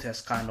these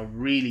protests kind of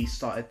really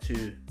started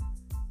to,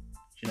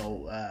 you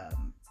know,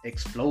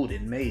 explode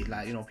in May,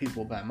 like, you know,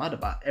 people were getting mad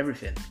about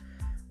everything,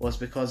 was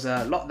because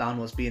lockdown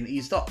was being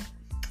eased up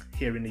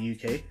here in the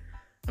UK.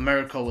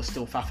 America was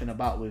still faffing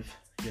about with,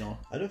 you know...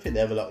 I don't think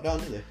they ever locked down,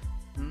 did they?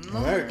 No,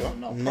 America?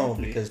 not No,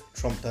 properly. because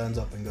Trump turns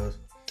up and goes,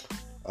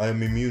 I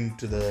am immune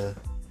to the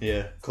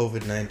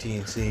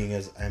COVID-19, seeing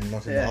as I'm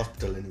not in the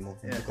hospital anymore.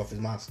 He took off his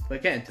mask. We're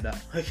getting to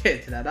that.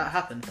 That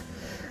happened.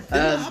 Did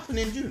that happen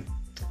in June?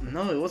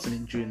 No, it wasn't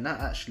in June. That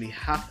actually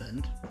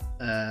happened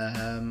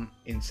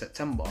in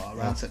September,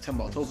 around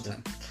September, October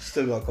time.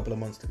 Still got a couple of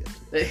months to get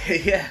to.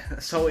 Yeah,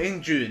 so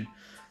in June,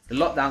 the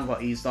lockdown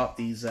got eased up.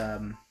 These,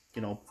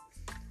 you know,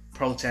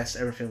 protests,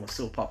 everything was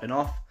still popping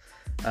off.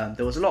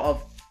 There was a lot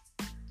of...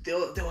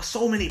 There were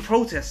so many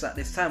protests at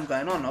this time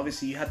going on.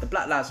 Obviously, you had the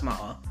Black Lives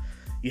Matter,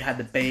 you had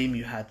the BAME,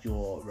 you had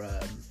your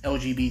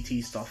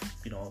LGBT stuff.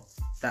 You know,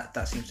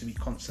 that seems to be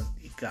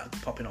constantly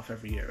popping off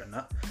every year and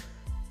that.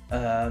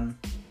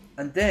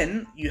 And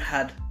then you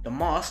had the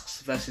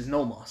masks versus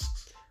no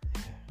masks.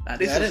 Like, I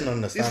didn't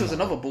understand. This was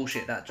another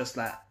bullshit that just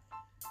like,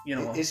 you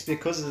know... It's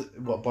because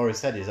of what Boris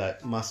said is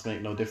like, masks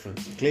make no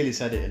difference. He clearly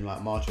said it in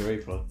like March or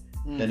April.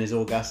 Then he's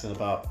all gassing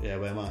about,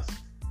 wear masks.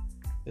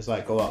 It's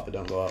like, go out but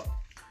don't go out.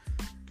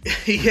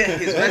 Yeah,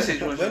 his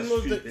message was When just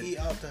was stupid. the Eat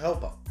Out to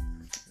Help Out?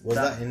 Was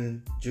that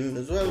in June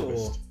as well?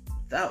 August. Or?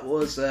 That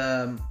was,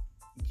 I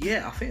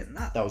think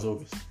that... That was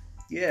August.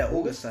 Yeah,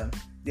 August time.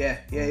 Yeah,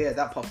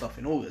 that popped off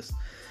in August.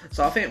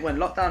 So I think when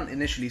lockdown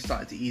initially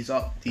started to ease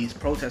up, these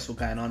protests were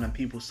going on and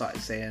people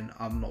started saying,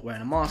 I'm not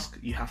wearing a mask,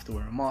 you have to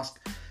wear a mask.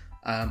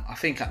 I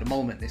think at the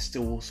moment they're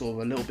still sort of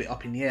a little bit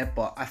up in the air,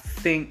 but I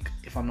think,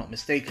 if I'm not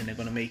mistaken, they're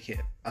going to make it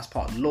as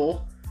part of the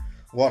law.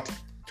 What?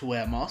 To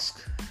wear a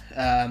mask.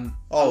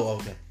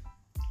 Okay.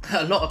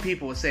 A lot of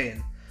people were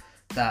saying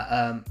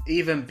that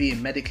even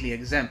being medically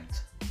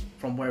exempt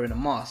from wearing a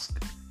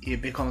mask, it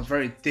becomes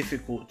very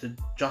difficult to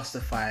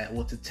justify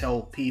or to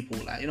tell people,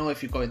 like, you know,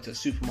 if you go into a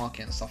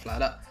supermarket and stuff like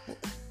that,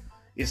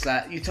 it's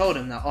like you tell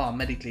them that, I'm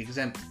medically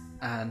exempt,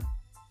 and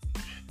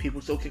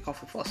people still kick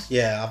off a fuss.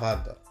 Yeah, I've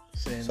had that.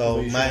 Saying, So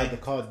You should my have the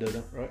card,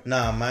 though, right?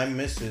 Nah, my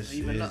missus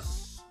Even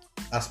is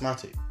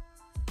asthmatic,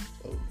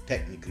 so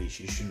technically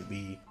she shouldn't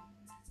be.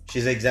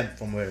 She's exempt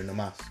from wearing a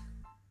mask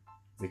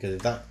because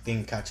if that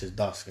thing catches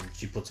dust and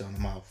she puts it on her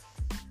mouth,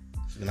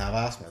 she's gonna have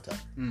asthma attack.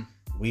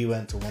 We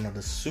went to one of the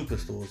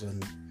superstores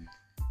and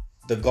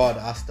the guard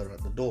asked her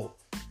at the door,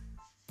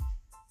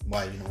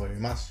 "Why are you not wearing a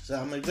mask?" She said,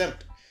 "I'm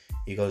exempt."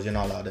 He goes, "You're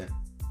not allowed in."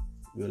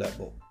 We were like,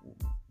 "But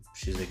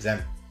she's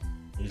exempt."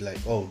 He's like,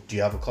 "Oh, do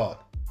you have a card?"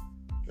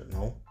 I said,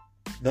 "No."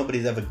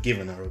 Nobody's ever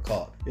given her a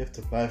card. You have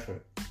to apply for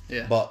it.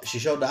 Yeah. But she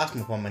showed the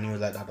asthma pump and he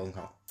was like, "That don't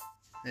count."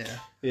 Yeah.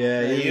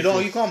 Yeah,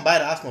 You can't buy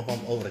the asthma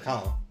pump over the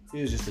counter.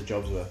 It was just a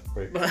job's worth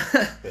break. But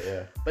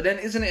yeah. But then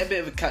isn't it a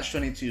bit of a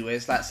catch-22 where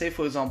it's like, say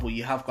for example,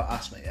 you have got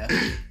asthma, yeah?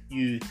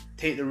 You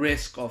take the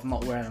risk of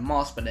not wearing a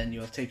mask, but then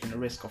you're taking the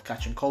risk of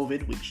catching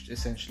COVID, which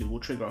essentially will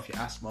trigger off your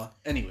asthma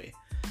anyway.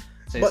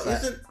 So But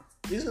it's like,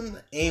 isn't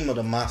the aim of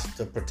the mask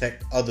to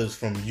protect others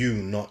from you,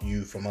 not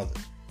you from others?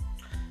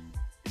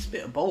 it's a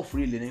bit of both,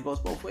 really, and it goes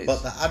both ways.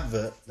 But the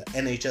advert, the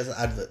NHS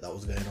advert that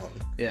was going on,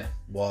 yeah.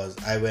 was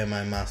I wear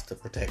my mask to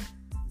protect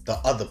the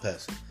other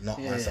person, not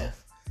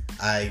myself.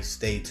 I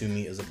stay 2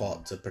 meters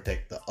apart to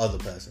protect the other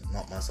person,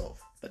 not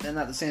myself. But then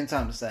at the same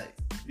time, it's like,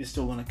 you're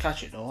still going to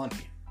catch it though, aren't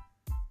you?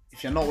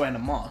 If you're not wearing a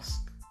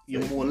mask,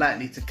 you're more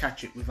likely to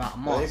catch it without a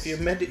mask. But if you're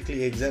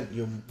medically exempt,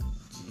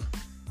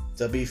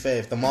 to be fair,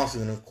 if the mask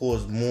is going to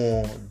cause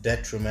more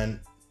detriment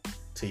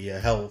to your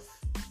health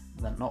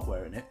than not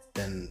wearing it.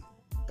 then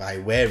by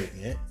wearing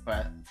it,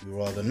 Right. you'd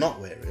rather not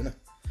wear it, innit?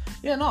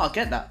 Yeah, no, I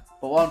get that.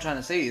 But what I'm trying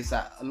to say is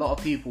that a lot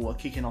of people were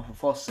kicking off a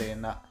fuss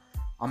saying that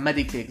I'm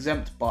medically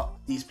exempt, but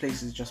these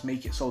places just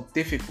make it so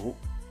difficult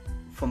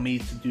for me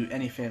to do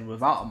anything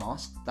without a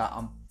mask that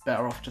I'm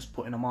better off just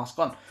putting a mask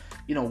on.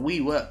 You know,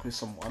 we work with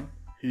someone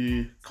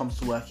who comes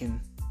to work in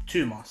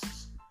 2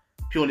 masks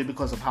purely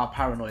because of how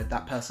paranoid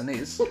that person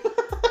is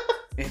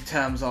in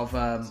terms of,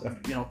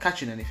 you know,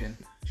 catching anything.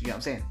 Do you get what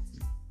I'm saying?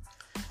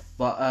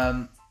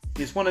 But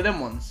it's one of them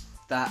ones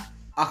that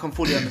I can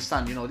fully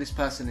understand. You know, this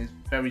person is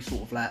very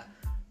sort of like,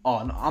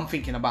 oh, no, I'm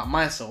thinking about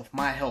myself,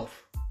 my health.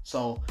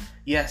 So,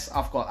 yes,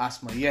 I've got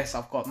asthma. Yes,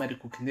 I've got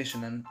medical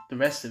condition and the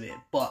rest of it.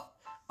 But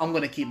I'm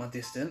going to keep my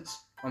distance.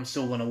 I'm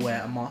still going to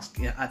wear a mask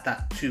at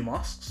that 2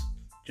 masks. Do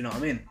you know what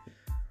I mean?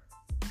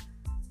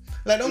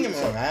 Like, don't get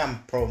me wrong, I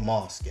am pro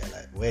mask, yeah.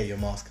 Like, wear your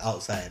mask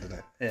outside,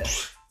 innit? Yeah.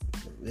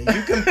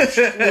 You can push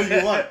all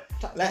you want.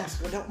 Like,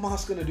 What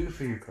mask gonna do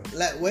for you, bro?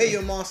 like, wear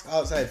your mask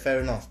outside, fair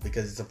enough,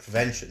 because it's a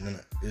prevention,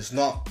 innit? It's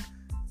not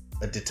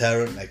a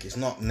deterrent. Like, it's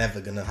not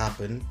never gonna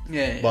happen.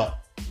 Yeah. But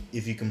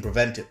if you can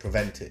prevent it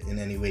in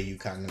any way you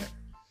can. Innit?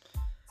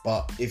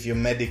 But if you're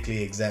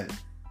medically exempt,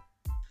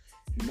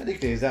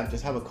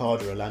 just have a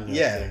card or a lanyard.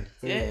 Yeah.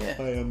 Yeah.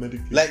 I am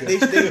medically like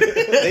exempt.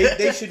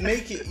 they should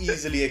make it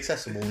easily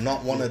accessible,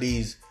 not one of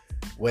these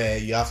where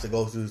you have to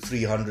go through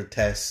 300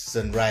 tests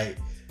and write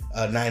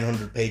a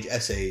 900-page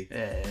essay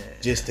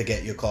just to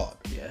get your card.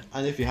 Yeah.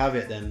 And if you have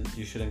it, then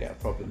you shouldn't get a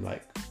problem.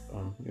 Like,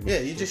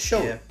 you just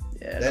show it.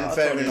 Yeah, Then I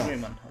fair totally enough.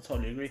 agree, man. I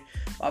totally agree.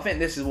 But I think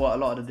this is what a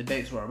lot of the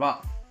debates were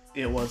about.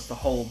 It was the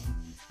whole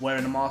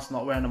wearing a mask,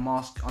 not wearing a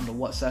mask, under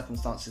what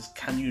circumstances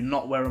can you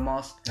not wear a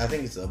mask? I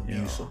think it's abuse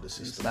You know, of the it's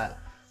system. like,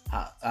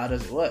 how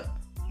does it work?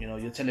 You know,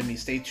 you're telling me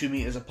stay 2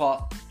 meters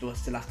apart. Do I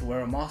still have to wear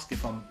a mask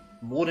if I'm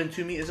more than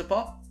 2 meters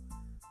apart?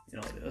 You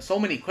know, there's so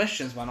many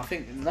questions, man. I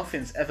think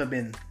nothing's ever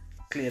been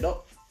cleared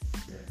up.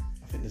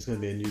 I think there's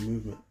going to be a new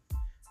movement.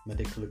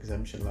 Medical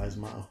exemption lives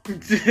matter.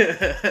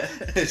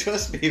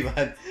 Trust me,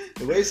 man.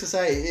 The way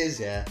society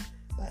is,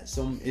 like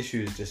some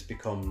issues just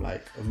become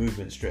like a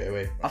movement straight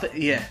away. I think,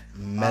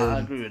 I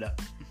agree with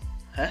that.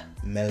 Huh?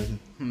 Melon.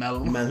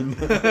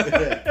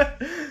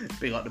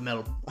 Big up the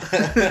Melon.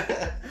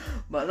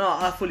 But no,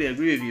 I fully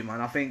agree with you,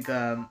 man. I think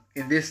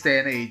in this day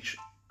and age,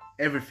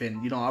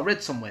 everything, you know, I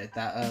read somewhere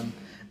that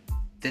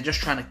they're just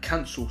trying to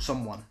cancel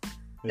someone.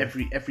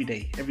 Every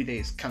day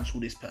is cancel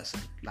this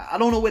person. Like, I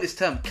don't know where this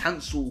term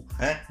cancel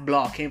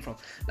blah came from.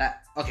 Like,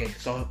 okay,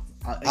 so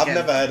again, I've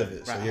never heard of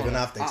it, so right, you're gonna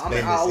have to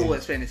explain I will this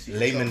explain this to in you.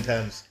 layman So,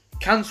 terms.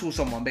 cancel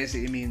someone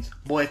basically means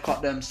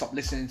boycott them, stop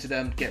listening to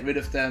them, get rid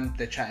of them,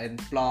 they're chatting,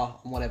 blah,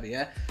 and whatever,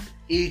 yeah?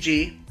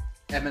 E.g.,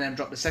 Eminem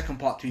dropped the second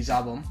part to his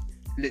album,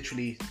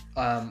 literally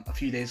a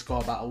few days ago,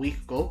 about a week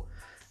ago,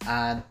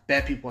 and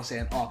bare people are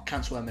saying, oh,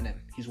 cancel Eminem,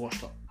 he's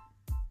washed up.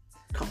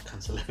 Can't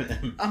cancel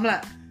Eminem. I'm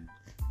like,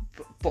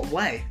 but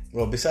why?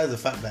 Well, besides the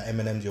fact that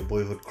Eminem's your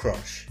boyhood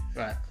crush,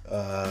 Right.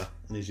 I've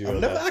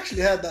never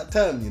actually heard that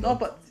term, you know. No,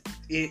 but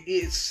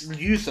it's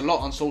used a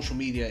lot on social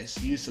media.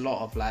 It's used a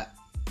lot of, like,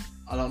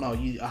 I don't know.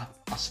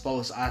 I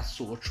suppose I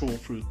sort of trawl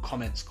through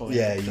comments going.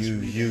 Yeah, just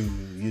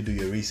reading. you do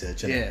your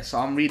research. Innit? Yeah, so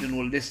I'm reading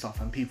all of this stuff,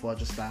 and people are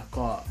just like,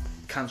 God,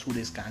 cancel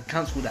this guy,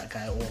 cancel that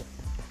guy, or,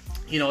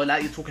 you know,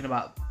 like you're talking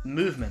about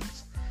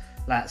movements.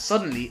 Like,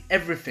 suddenly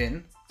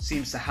everything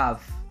seems to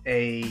have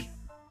a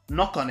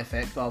knock-on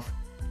effect of,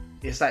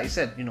 it's like you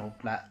said, you know,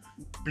 like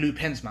blue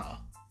pens matter.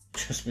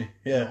 Trust me.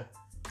 Yeah.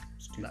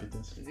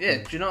 Stupidness.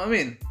 Yeah, do you know what I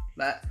mean?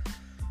 Like,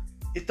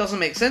 it doesn't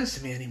make sense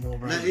to me anymore,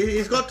 bro. Like,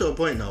 it's got to a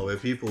point now where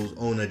people's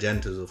own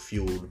agendas are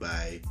fueled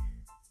by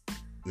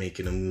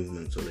making a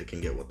movement so they can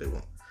get what they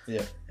want.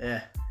 Yeah.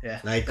 Yeah.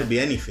 Like, it could be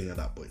anything at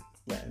that point.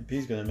 Yeah,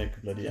 he's gonna make a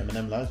bloody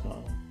Eminem lives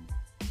matter.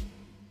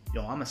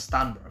 Yo, I'm a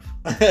stan, bruv.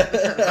 Like,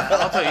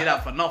 I'll tell you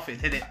that for nothing,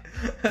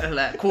 innit?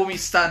 Like, call me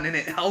stan,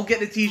 innit? I'll get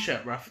the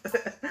t-shirt, bruv.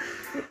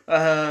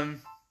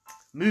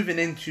 Moving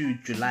into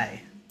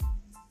July.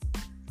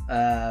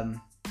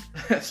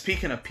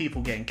 Speaking of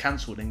people getting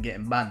cancelled and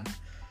getting banned,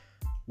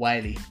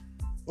 Wiley.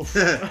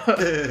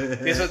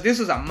 This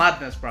was a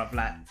madness, bruv.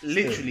 Like,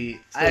 literally,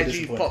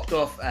 IG popped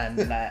off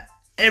and like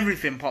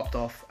everything popped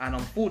off, and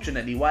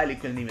unfortunately Wiley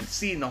couldn't even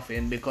see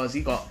nothing because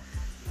he got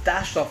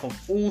dashed off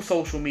of all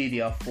social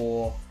media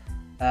for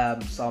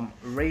some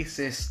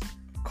racist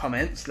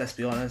comments, let's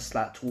be honest,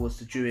 like towards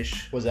the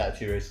Jewish. Was that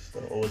actually racist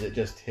though, or was it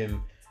just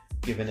him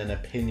giving an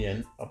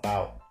opinion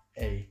about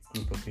a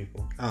group of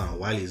people? Oh,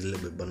 Wiley's a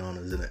little bit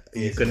bananas, isn't it?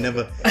 You can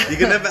never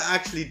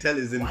actually tell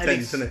his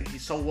intent, isn't it?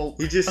 He's so woke.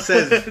 He just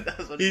says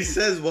he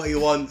says what he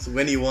wants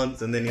when he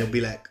wants, and then he'll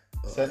be like,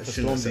 Sent for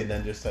Stormzy and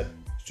then just said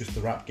it's just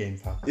the rap game,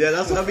 fam. yeah,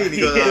 that's what I mean.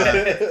 He goes,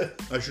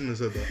 I shouldn't have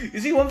said that. You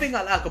see, one thing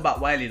I like about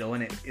Wiley though,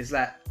 innit, is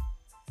that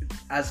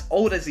as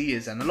old as he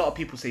is, and a lot of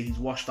people say he's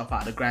washed up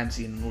out of the grime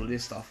scene and all of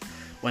this stuff,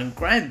 when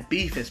grime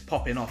beef is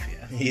popping off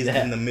here, He's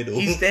in the middle.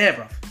 he's there,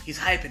 bruv. He's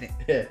hyping it.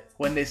 Yeah.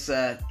 When this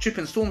Chip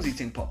and Stormzy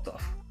thing popped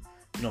off,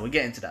 you know, we're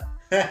getting to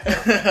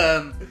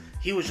that.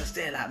 He was just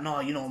there like, no,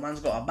 you know, man's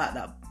got to back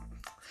that.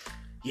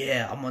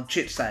 Yeah, I'm on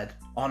Chip's side.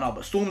 Oh no,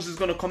 but Stormzy's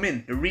gonna come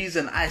in. The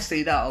reason I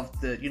stayed out of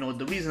the, you know,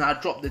 the reason I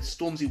dropped the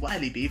Stormzy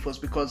Wiley beef was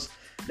because,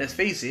 let's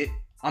face it,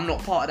 I'm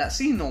not part of that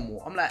scene no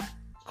more. I'm like,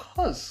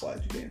 cuz. Why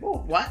did you get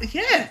involved? What?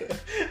 Yeah.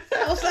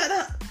 I was like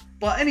that.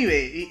 But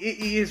anyway,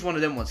 he is one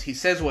of them ones. He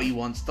says what he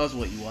wants, does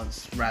what he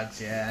wants,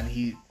 rags, yeah, and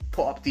he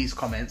put up these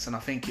comments, and I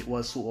think it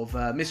was sort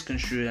of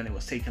misconstrued and it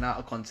was taken out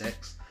of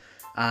context.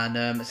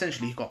 And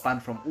essentially, he got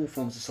banned from all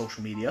forms of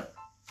social media.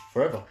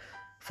 Forever.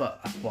 For,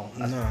 well,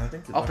 No, I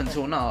think up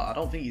until now, I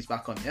don't think he's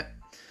back on yet.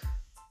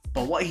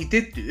 But what he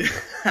did do,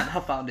 and I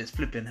found this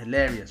flipping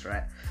hilarious,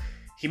 right?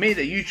 He made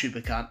a YouTube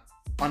account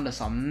under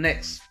some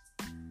next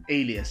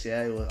alias,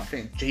 yeah? It was, I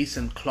think,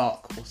 Jason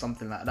Clark or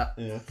something like that.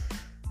 Yeah.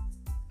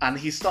 And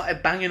he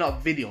started banging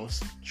up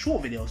videos,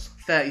 short videos,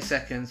 30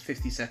 seconds,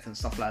 50 seconds,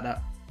 stuff like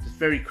that. Just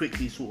very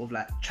quickly sort of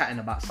like chatting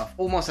about stuff,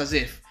 almost as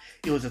if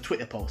it was a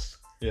Twitter post.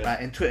 Yeah.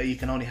 Right? In Twitter, you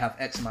can only have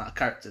X amount of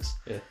characters.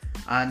 Yeah.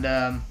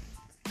 And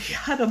he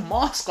had a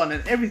mask on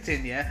and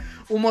everything, yeah,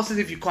 almost as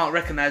if you can't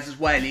recognize as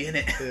Wiley,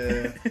 innit?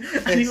 Yeah.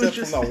 And he was Except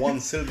just from that one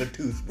silver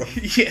tooth, bro.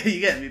 yeah, you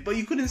get me, but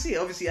you couldn't see it.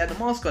 Obviously, he had a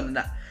mask on and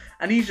that,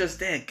 and he's just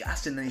there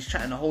gassing and he's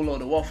chatting a whole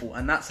load of waffle,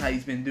 and that's how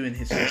he's been doing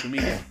his social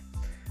media.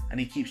 And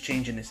he keeps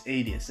changing his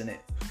alias, innit?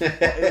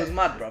 But it was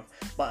mad, bruv.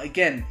 But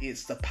again,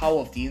 it's the power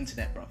of the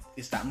internet, bruv.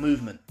 It's that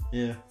movement.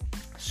 Yeah.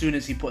 As soon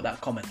as he put that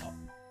comment up,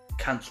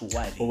 cancel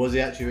Wiley. Or was he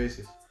actually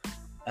racist?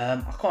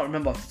 I can't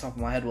remember off the top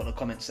of my head what the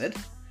comment said.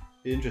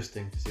 Be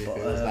interesting to see if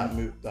it was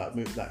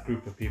that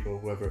group of people,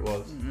 whoever it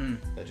was,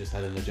 that just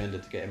had an agenda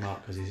to get him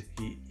out because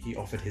he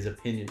offered his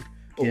opinion.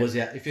 Or was he?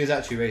 If he was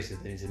actually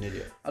racist, then he's an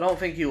idiot. I don't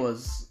think he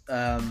was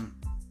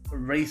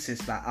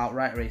racist, like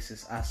outright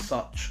racist as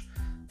such.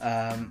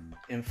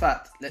 In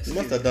fact, He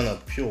must have done a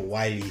pure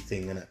Wiley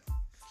thing, innit?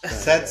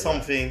 Said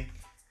something,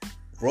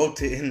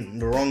 wrote it in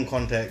the wrong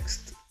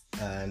context,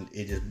 and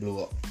it just blew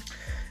up.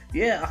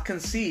 Yeah, I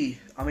can see.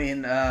 I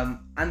mean,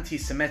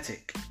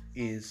 anti-Semitic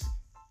is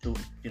the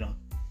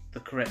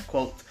correct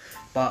quote,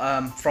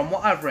 but from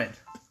what I've read,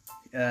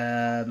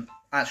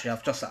 actually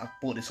I've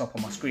brought this up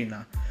on my screen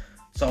now.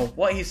 So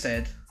what he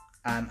said,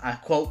 and I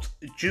quote,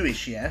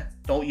 "Jewish, yeah?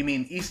 Don't you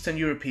mean Eastern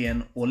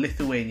European or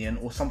Lithuanian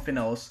or something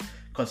else?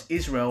 Because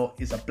Israel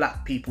is a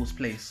black people's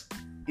place.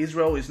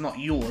 Israel is not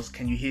yours.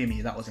 Can you hear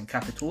me?" That was in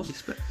capitals.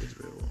 Respect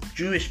Israel.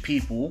 Jewish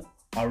people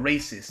are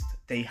racist.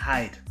 They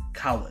hide.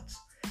 Cowards.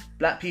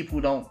 Black people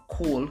don't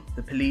call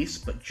the police,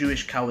 but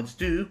Jewish cowards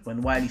do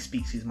when Wiley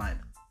speaks his mind.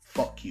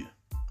 Fuck you.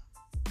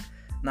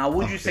 Now,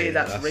 would you say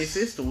that's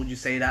racist, or would you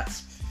say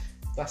that's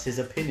his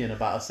opinion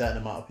about a certain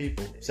amount of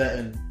people?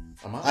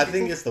 I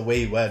think it's the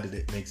way he worded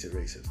it makes it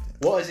racist.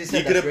 What has he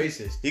said that's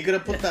racist? He could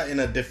have put that in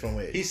a different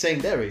way. He's saying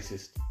they're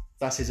racist.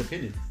 That's his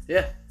opinion.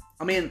 Yeah.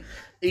 I mean,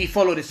 he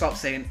followed this up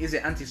saying, is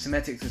it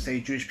anti-Semitic to say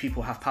Jewish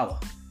people have power?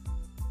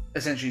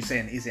 Essentially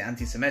saying, is it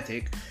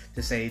anti-Semitic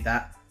to say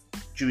that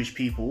Jewish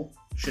people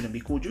shouldn't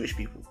be called Jewish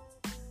people?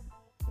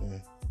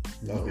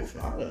 No,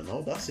 I don't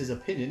know. That's his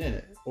opinion, isn't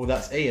it? Or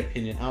that's a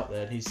opinion out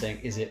there, and he's saying,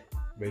 is it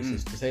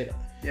racist to say that?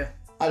 Yeah.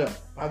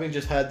 Having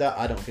just heard that,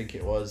 I don't think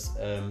it was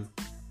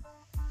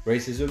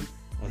racism.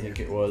 I think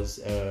it was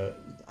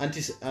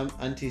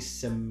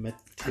anti-Semitism.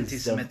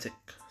 Anti-Semitic.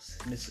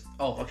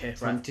 Oh, okay,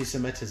 right.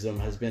 Anti-Semitism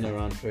has been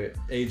around for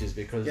ages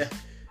because,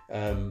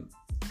 and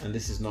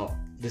this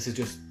is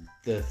just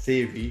the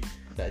theory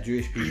that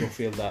Jewish people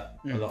feel that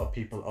a lot of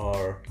people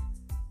are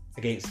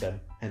against them,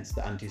 hence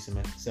the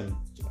anti-Semitism.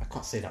 I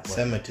can't say that word.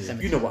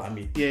 Semitism. You know what I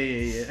mean.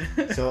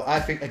 Yeah. So I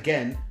think,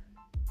 again,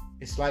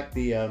 it's like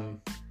the,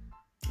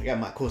 again,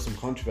 might cause some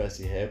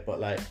controversy here, but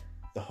like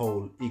the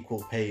whole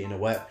equal pay in a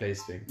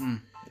workplace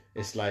thing.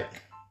 It's like,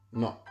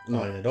 don't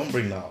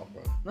bring that up,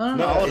 bro.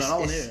 No, hold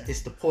on,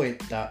 it's the point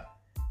that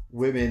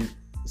women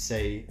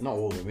say, not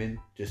all women,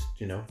 just,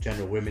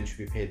 general women should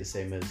be paid the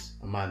same as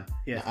a man.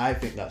 Yeah. Now, I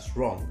think that's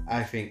wrong.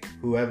 I think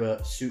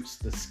whoever suits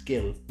the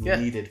skill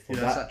needed for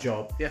that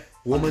job,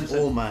 woman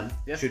 100%. Or man,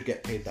 should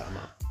get paid that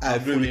amount. I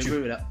agree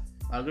with that.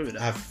 I agree with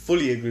that. I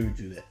fully agree with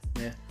you there.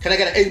 Yeah. Can I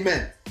get an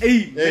amen?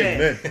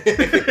 Amen.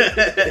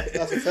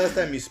 That's the first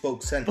time you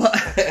spoke sense.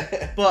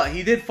 But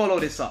he did follow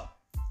this up,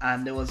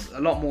 and there was a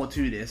lot more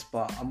to this,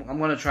 but I'm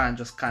going to try and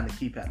just kind of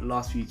keep it at the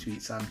last few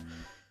tweets. And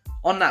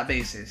on that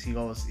basis, he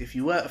goes, if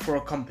you work for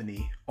a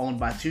company owned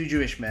by 2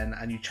 Jewish men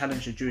and you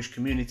challenge the Jewish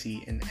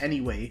community in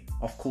any way,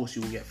 of course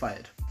you will get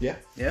fired. Yeah.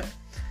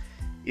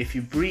 If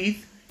you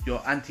breathe,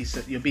 you're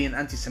being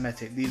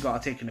anti-Semitic. These guys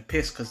are taking a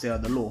piss because they are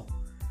the law.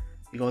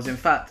 He goes, in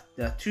fact,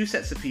 there are 2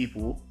 sets of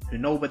people who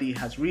nobody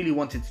has really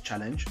wanted to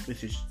challenge,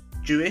 which is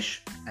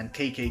Jewish and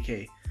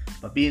KKK.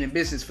 But being in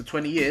business for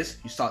 20 years,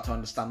 you start to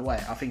understand why.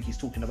 I think he's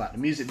talking about the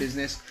music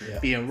business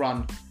being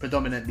run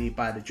predominantly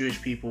by the Jewish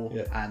people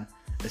and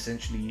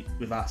essentially,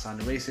 without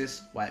sounding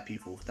racist, white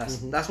people.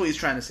 That's what he's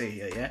trying to say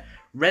here, yeah?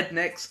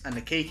 Rednecks and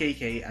the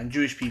KKK and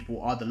Jewish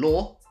people are the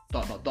law, ...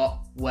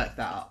 work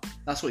that out.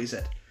 That's what he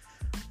said.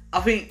 I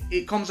think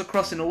it comes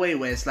across in a way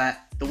where it's like,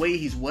 the way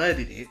he's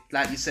worded it,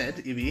 like you said,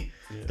 Ibi,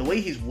 the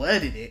way he's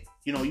worded it,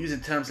 using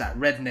terms like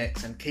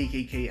rednecks and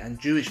KKK and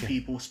Jewish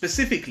people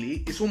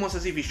specifically, it's almost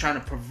as if he's trying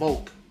to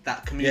provoke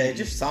that community. Yeah, it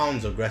just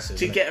sounds aggressive.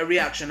 To get a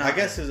reaction out. I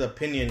guess his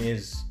opinion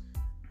is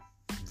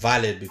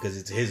valid because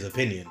it's his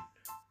opinion.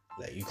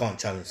 Like, you can't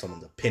challenge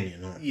someone's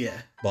opinion, right?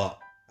 Yeah. But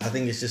I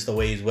think it's just the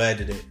way he's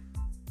worded it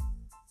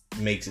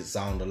makes it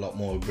sound a lot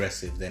more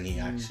aggressive than he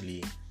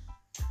actually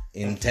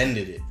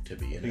intended it to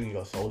be. I think he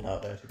got sold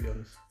out there, to be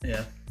honest.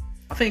 Yeah.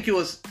 I think it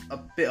was a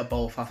bit of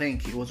both. I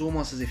think it was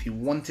almost as if he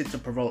wanted to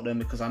provoke them,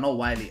 because I know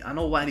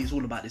Wiley's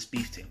all about this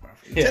beef thing, bro.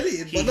 Tell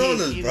you,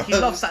 bananas, bro. He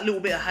loves that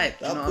little bit of hype.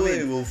 That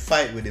boy will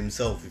fight with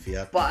himself if he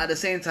had to. But at the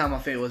same time, I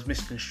think it was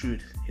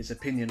misconstrued. His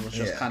opinion was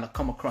just kind of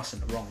come across in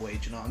the wrong way.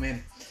 Do you know what I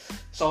mean?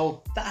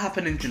 So that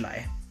happened in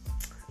July.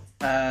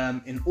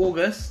 In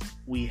August,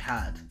 we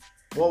had...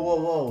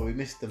 Whoa. We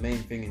missed the main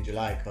thing in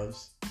July,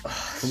 cuz.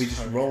 Can we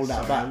just roll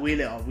that back?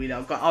 Wheel it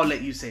up. I'll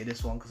let you say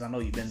this one, because I know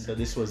you've been... So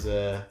this was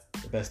the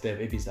best day of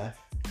Ibby's life.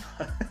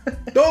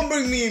 Don't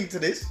bring me into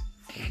this.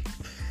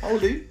 How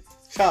old are you?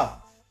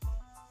 Ciao.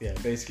 Yeah,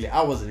 basically,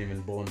 I wasn't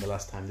even born the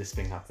last time this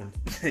thing happened.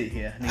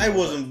 Yeah. I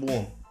wasn't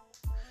born.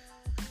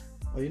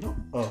 Oh, you know?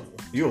 Oh,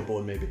 you were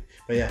born maybe.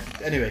 But yeah,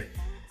 anyway,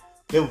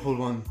 Liverpool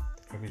won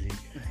the Premier League.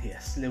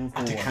 Yes,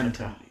 Liverpool At a won the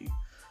canter. Premier League.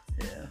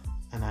 Yeah.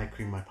 And I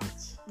creamed my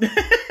pants. You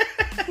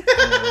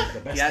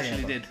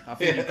actually did. I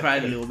think you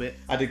cried a little bit.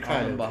 I did cry I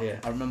a little remember.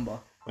 bit, I remember.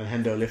 when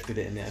Hendo lifted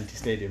it in the empty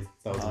stadium.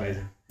 That was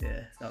amazing.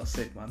 Yeah, that was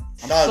sick, man.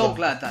 I'm That so was-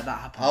 glad that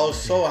happened. I was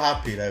so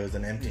happy that it was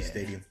an empty Yeah.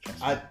 stadium.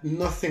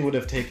 Nothing would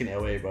have taken it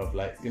away, bro.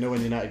 Like, you know,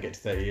 when United get to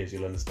 30 years,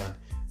 you'll understand.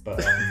 But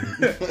We're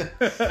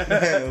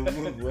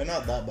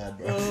not that bad,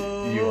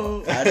 bro. you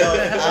are. I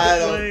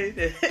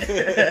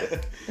don't.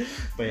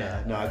 But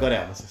yeah, no, I got it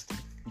out of my system.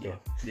 Go.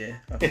 Yeah.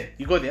 Okay.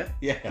 You good? Yeah.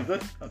 Yeah. You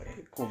good? Okay.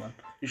 Cool, man.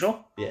 You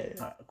sure? Yeah.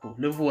 Alright. Cool.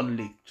 Liverpool won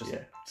the league. Just Yeah.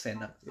 saying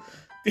that.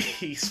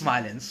 He's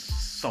smiling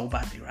so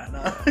badly right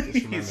now. Just He's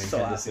remembering so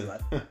happy,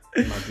 Henderson man.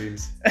 in my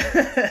dreams.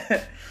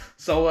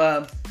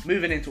 So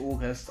moving into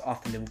August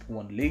after Liverpool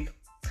won the league,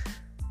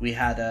 we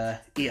had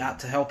Eat Out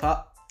to Help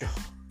Out.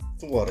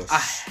 What a I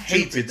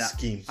hated stupid that.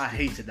 scheme. I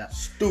hated that.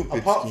 Stupid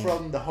Apart scheme.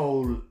 from the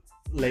whole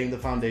laying the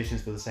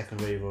foundations for the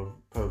second wave of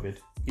COVID,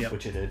 Yep.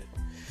 which it did,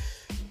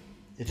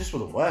 it just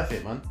wasn't worth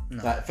it, man.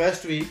 Like,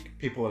 first week,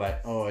 people were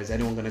like, oh, is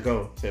anyone going to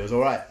go? So it was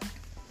all right.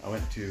 I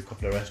went to a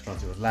couple of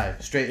restaurants, it was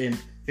live. Straight in,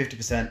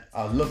 50%.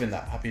 I was loving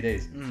that. Happy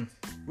days.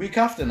 Week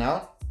after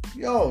now,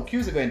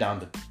 queues are going down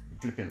the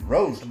flipping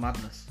road. It's a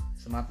madness.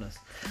 It's a madness.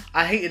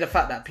 I hated the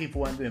fact that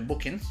people weren't doing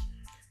bookings.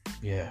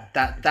 Yeah.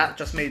 That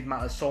just made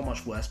matters so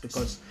much worse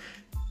because,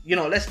 you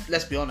know,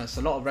 let's be honest,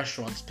 a lot of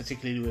restaurants,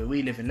 particularly where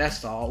we live in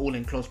Leicester, are all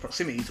in close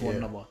proximity to one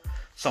another.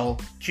 So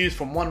queues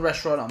from one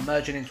restaurant are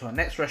merging into a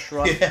next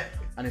restaurant,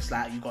 and it's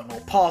like you got no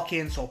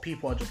parking, so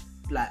people are just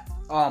like,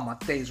 oh my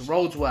days,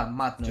 roads were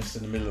madness. Just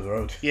in the middle of the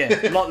road. Yeah,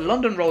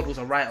 London Road was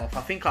a write-off.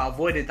 I think I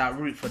avoided that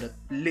route for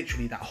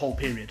literally that whole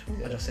period.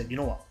 I just said, you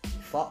know what,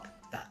 fuck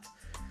that.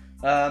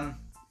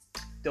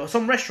 There were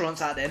some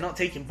restaurants out there not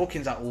taking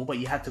bookings at all, but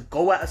you had to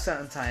go at a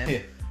certain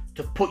time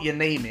to put your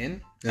name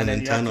in, And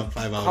then you turn had up to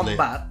 5 hours come later.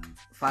 back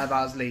 5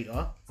 hours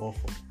later,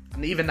 Awful.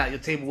 and even that your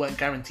table weren't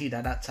guaranteed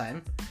at that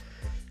time.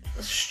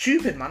 That's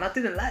stupid, man. I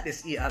didn't like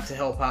this Eat Out to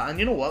Help Out, and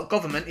you know what,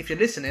 government, if you're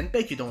listening,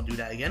 beg you don't do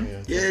that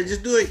again. Yeah,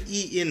 just do it.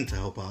 Eat in to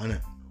help out,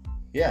 innit?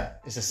 Yeah,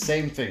 it's the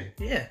same thing.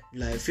 Yeah,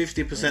 Like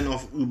 50%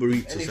 off Uber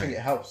Eats or Anything, something.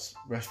 it helps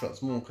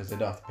restaurants more because they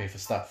don't have to pay for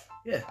stuff.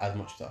 Yeah. As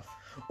much stuff.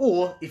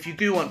 Or if you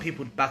do want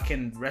people back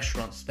in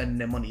restaurants spending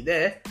their money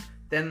there,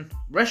 then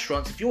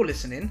restaurants, if you're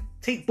listening,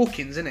 take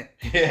bookings, innit?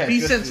 Yeah, Be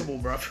just- sensible,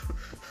 bruv.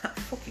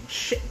 Fucking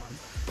shit,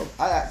 man.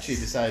 I actually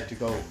decided to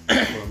go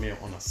for a meal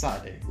on a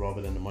Saturday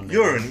rather than a Monday.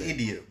 You're an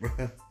idiot, bro.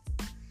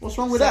 What's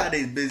wrong with that?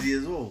 Saturday's busy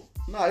as well.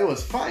 No, it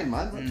was fine,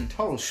 man. Went to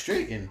total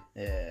straight in.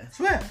 Yeah.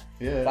 Swear.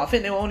 Yeah. But I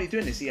think they were only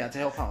doing this Eat Out to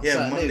Help Out. on Yeah,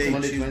 Saturdays. Monday,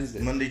 Monday to Tuesday, Wednesday.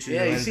 Monday, Tuesday,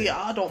 Yeah, you Wednesday. see,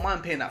 I don't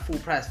mind paying that full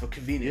price for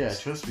convenience.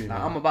 Yeah, trust me, Like,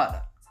 man. I'm about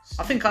that.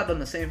 I think I've done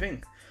the same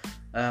thing.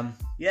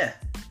 Yeah,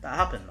 that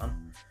happened,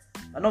 man.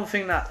 Another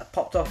thing that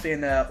popped off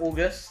in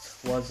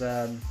August was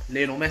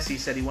Lionel Messi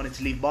said he wanted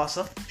to leave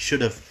Barca.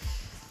 Should have.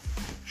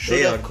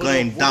 Shoulda, They are coulda,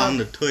 going woulda. down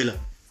the toilet.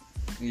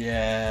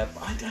 Yeah,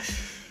 but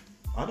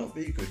I don't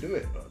think you could do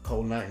it. A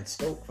cold night in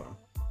Stoke, fam.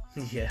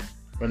 Yeah.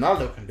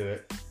 Ronaldo can do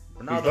it.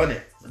 Ronaldo. He's done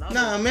it. Ronaldo.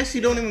 Nah,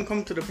 Messi don't even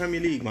come to the Premier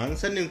League, man.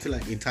 Send him to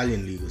like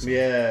Italian league or something.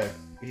 Yeah,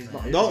 he's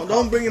not.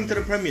 Don't bring him to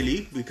the Premier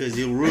League because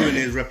he'll ruin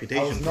his I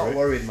reputation. was for not it.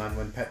 worried, man.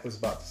 When Pep was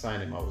about to sign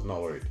him, I was not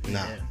worried.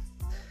 Nah. Yeah.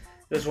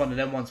 It was one of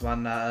them ones,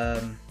 man,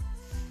 that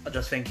I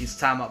just think his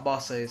time at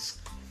Barca is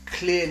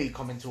clearly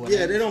coming to an Yeah,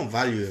 end. they don't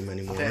value him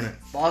anymore, I think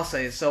innit? Barca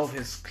itself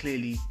is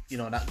clearly, you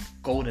know, that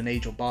golden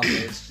age of Barca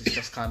is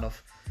just kind of,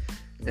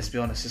 let's be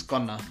honest, it's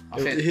gone now. I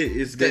think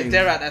It's getting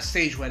they're at that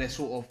stage where they're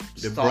sort of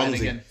they're starting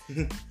bronzy.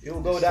 again. It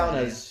will go down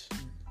as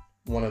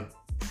one of,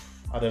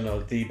 I don't know,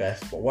 the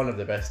best, but one of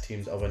the best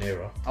teams of an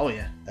era. Oh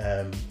yeah.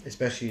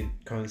 Especially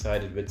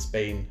coincided with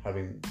Spain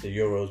having the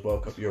Euros,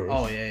 World Cup Euros.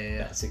 Oh yeah.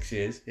 That 6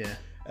 years.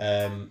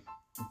 Yeah.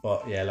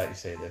 But yeah, like you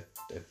say,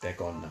 they're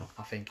gone now.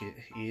 I think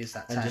he is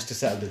that And time. just to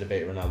settle the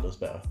debate, Ronaldo's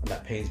better, and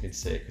that pains me to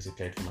say because he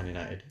played for Man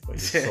United, but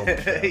he's so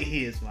much better.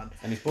 He is, man.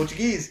 And he's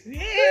Portuguese.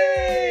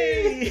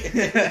 Yay!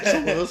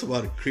 Someone else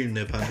about to cream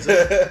their pants.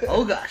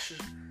 Oh gosh.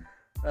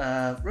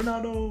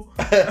 Ronaldo.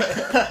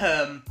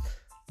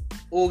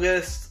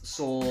 August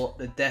saw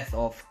the death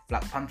of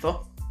Black Panther.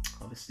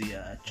 Obviously,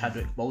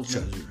 Chadwick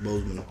Boseman.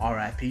 Boseman.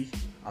 R.I.P.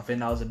 I think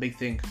that was a big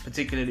thing,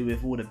 particularly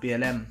with all the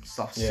BLM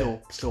stuff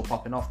still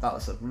popping off. That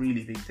was a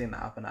really big thing that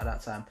happened at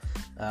that time.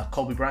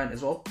 Kobe Bryant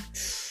as well.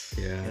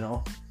 Yeah. You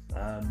know,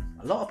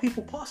 a lot of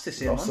people passed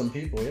this year, Lost man. some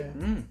people, yeah.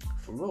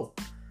 For real.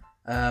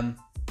 And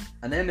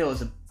then there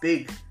was a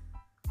big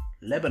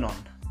Lebanon,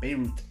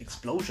 Beirut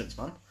explosions,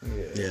 man.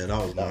 Yeah, that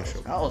was my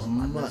show. That was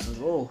madness as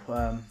well.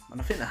 And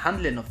I think the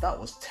handling of that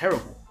was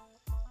terrible.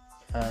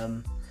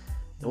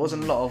 There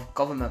wasn't a lot of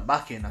government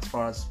backing, as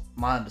far as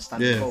my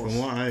understanding Yeah, goes. from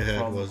what I heard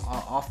from was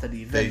after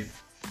the event.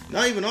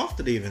 Not even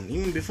after the event,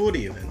 even before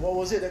the event. What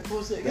was it that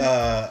caused it again?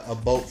 A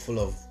boat full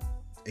of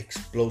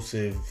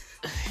explosive.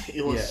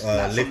 It was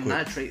liquid. some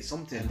nitrate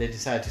something. And they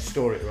decided to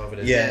store it rather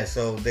than... Yeah,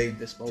 so they,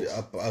 dispose.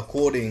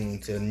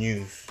 according to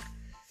news,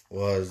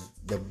 was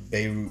the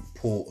Beirut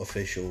port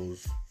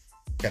officials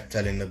kept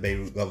telling the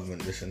Beirut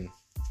government, listen,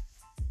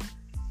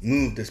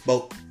 move this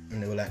boat.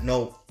 And they were like,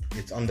 no,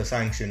 it's under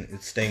sanction,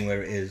 it's staying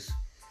where it is.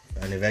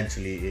 And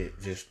eventually it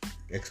just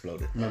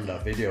exploded. Remember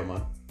that video,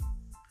 man?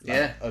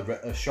 Yeah.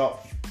 A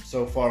shot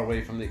so far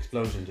away from the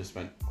explosion just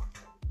went...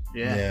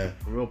 Yeah.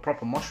 A real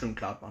proper mushroom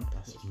cloud, man.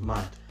 That's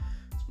mad.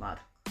 It's mad.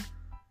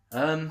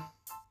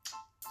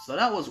 So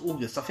that was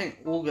August. I think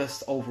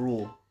August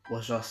overall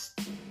was just...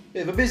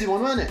 Bit of a busy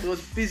one, wasn't it? It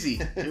was busy.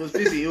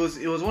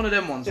 It was one of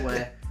them ones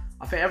where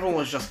I think everyone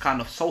was just kind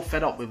of so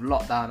fed up with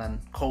lockdown and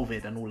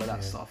COVID and all of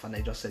that stuff, and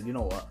they just said, you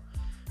know what,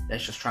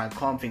 let's just try and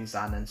calm things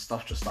down, and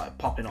stuff just started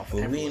popping off.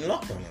 Were we in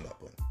lockdown at that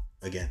point?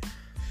 Again.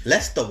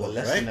 Leicester was,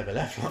 Leicester right? never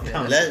left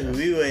lockdown.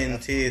 We were in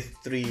tier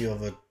 3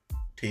 of a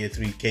tier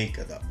 3 cake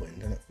at that point,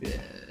 didn't it? Yeah,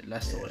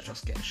 Leicester was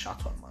just getting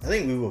shot on, man. I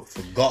think we were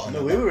forgotten.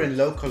 No, we were in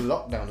local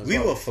lockdown as well. We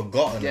were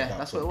forgotten Yeah, at that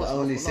that's point. what it was. The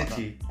only local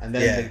city. lockdown. And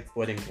then the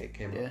wedding cake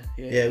came up.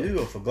 Yeah, we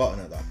were forgotten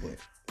at that point.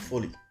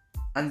 Fully.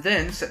 And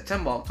then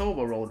September,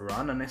 October rolled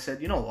around, and they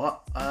said, you know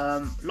what,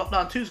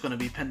 lockdown 2 is going to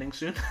be pending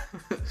soon.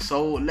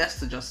 So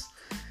Leicester just,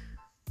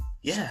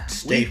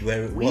 stayed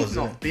where it was. We've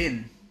not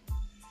been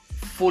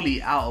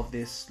fully out of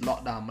this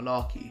lockdown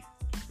malarkey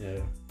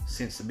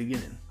since the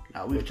beginning.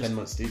 Like, we've just 10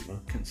 months deep,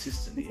 man.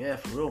 consistently. Yeah,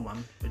 for real,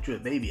 man. We're due a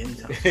baby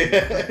anytime. I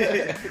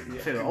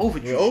feel we're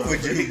overdue. We're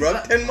overdue,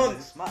 bro. 10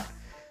 months.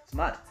 It's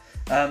mad.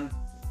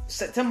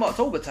 September,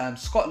 October time,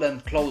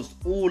 Scotland closed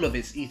all of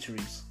its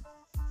eateries.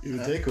 Even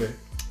takeaway.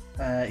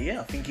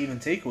 I think even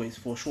takeaways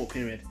for a short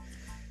period.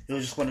 It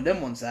was just one of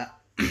them ones that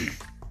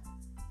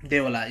they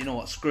were like, you know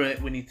what, screw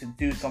it. We need to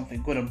do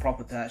something good and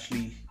proper to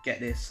actually get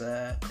this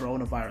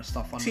coronavirus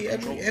stuff under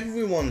control.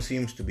 Everyone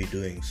seems to be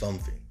doing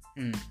something.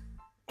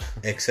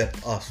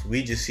 Except us.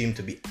 We just seem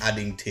to be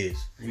adding tiers.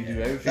 We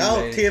do everything.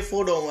 Now tier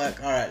 4 don't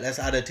work. Alright, let's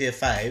add a tier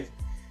 5.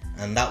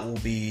 And that will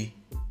be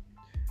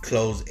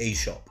close a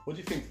shop. What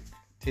do you think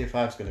tier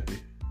 5's going to be?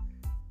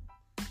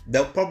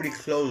 They'll probably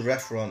close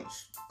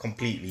restaurants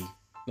completely.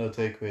 No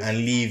takeaways. And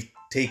leave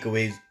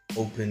takeaways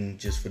open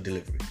just for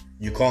delivery.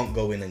 You can't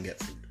go in and get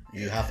food.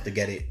 You have to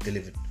get it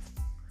delivered.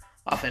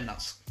 I think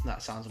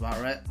that sounds about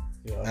right.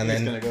 Yeah, I think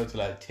it's going to go to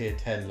like tier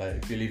 10.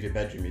 Like, if you leave your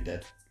bedroom, you're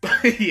dead.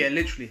 Yeah,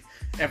 literally.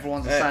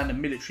 Everyone's assigned a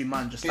military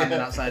man just standing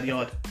outside the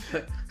yard.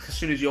 As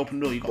soon as you open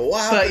the door, you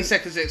got 30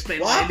 seconds to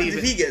explain what why you're happens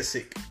leaving. if he gets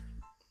sick?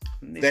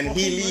 Then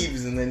he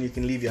leaves and then you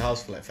can leave your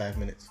house for like 5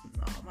 minutes.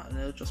 No, man,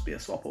 it'll just be a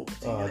swap over.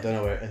 I don't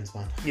know where it ends,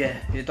 man. Yeah,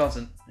 it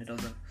doesn't.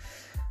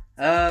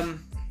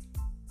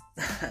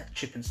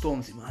 Chip and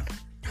Stormzy, man.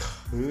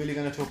 We're really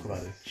going to talk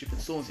about this? Chip and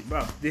Stormzy,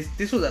 bro.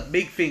 This was a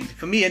big thing.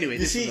 For me anyway,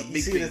 this was a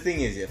big thing. The thing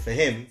is, for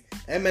him,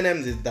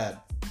 Eminem's his dad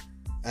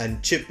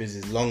and Chip is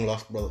his long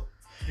lost brother.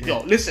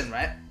 Yo, listen,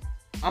 right?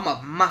 I'm a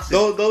massive...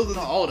 Those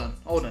are hold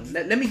on.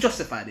 Let me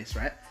justify this,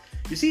 right?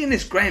 You see in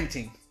this grime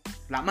thing,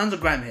 like, man's a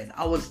grime head.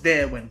 I was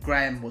there when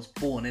grime was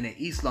born in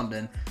East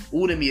London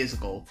all them years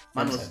ago.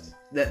 Man was...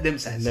 Them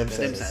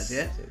sides,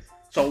 yeah?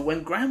 So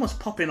when grime was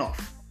popping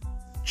off,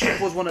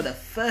 Chip was one of the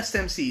first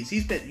MCs.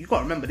 You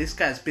gotta remember, this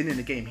guy's been in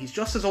the game. He's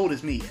just as old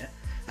as me, yeah?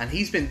 And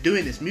he's been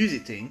doing this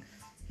music thing,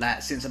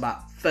 like, since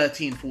about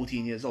 13,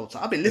 14 years old. So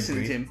I've been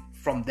listening to him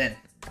from then.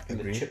 Back in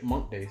the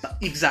Chipmunk days.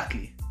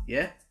 Exactly,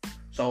 yeah?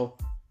 So,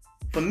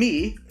 for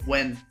me,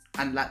 and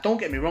like, don't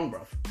get me wrong,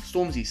 bruv,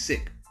 Stormzy's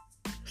sick.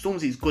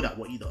 Stormzy's good at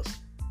what he does.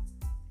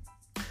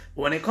 But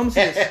when it comes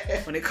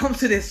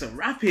to this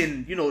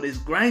rapping, you know, this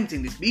grind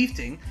thing, this beef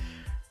thing,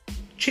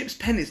 Chip's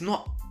pen is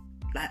not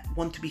like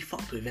one to be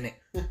fucked with, innit?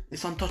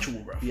 It's untouchable,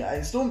 bruv. Yeah,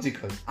 in Stormzy,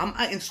 cuz. I'm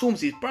at in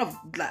Stormzy, bruv.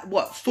 Like,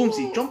 what?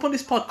 Stormzy, jump on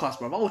this podcast,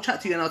 bruv. I will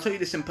chat to you and I'll tell you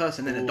this in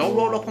person, innit? Don't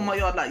roll up on my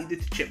yard like you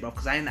did to Chip, bruv,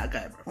 because I ain't that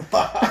guy,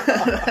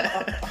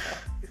 bruv.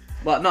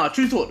 But no,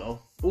 true talk though.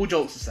 All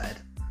jokes aside,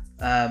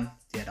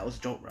 that was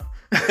a joke, bro.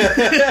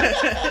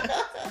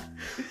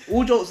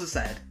 All jokes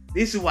aside,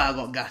 this is why I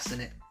got gassed in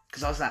it,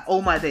 because I was like,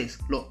 oh my days,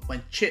 look,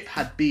 when Chip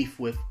had beef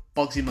with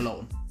Bugsy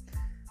Malone,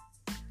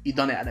 he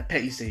done it at the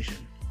Petty station,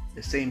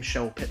 the same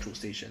Shell petrol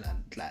station,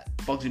 and like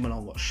Bugsy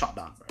Malone got shut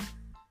down, bro.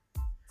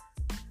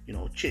 You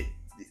know, Chip,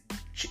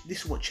 this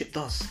is what Chip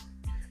does.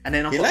 And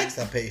then he likes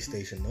that Petty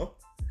station, though.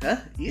 Huh?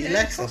 Yeah, he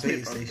likes that trust me,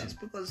 Petty bro, station. that's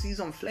because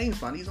he's on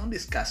flames, man. He's on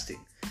this casting.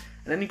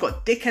 And then you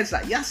got dickheads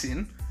like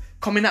Yasin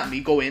coming at me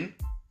going,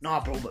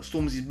 nah, bro, but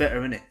Stormzy's better,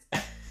 innit?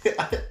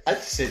 I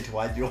just said to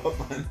wind you up,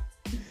 man.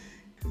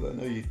 Because I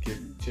know you'd give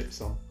Chip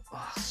some.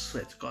 Oh, I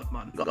swear to God,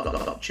 man. Got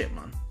up Chip,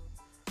 man.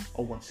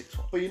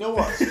 0161. But you know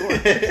what?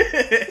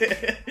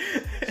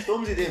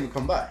 Stormzy didn't even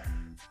come back.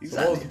 Exactly. So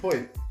what was the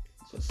point?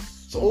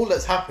 So all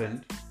that's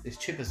happened is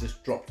Chip has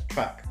just dropped the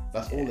track.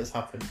 That's all that's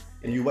happened.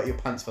 And you wet your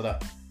pants for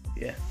that.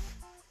 Yeah.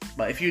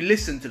 But if you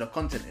listen to the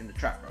content in the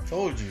track, bro.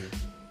 Told you.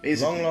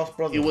 Basically, Long lost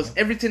brother. It was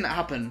everything that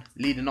happened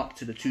leading up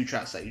to the 2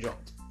 tracks that he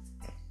dropped.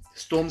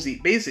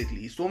 Stormzy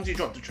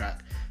dropped the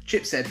track.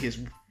 Chip said his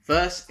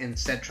verse in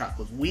said track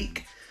was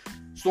weak.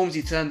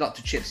 Stormzy turned up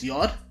to Chip's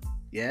yard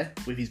yeah,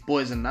 with his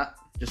boys and that,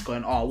 just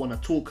going, I want to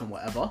talk and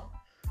whatever.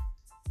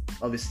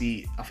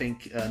 Obviously, I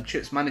think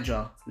Chip's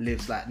manager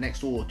lives like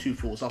next door or 2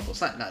 floors up or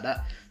something like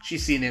that.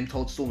 She's seen him,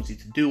 told Stormzy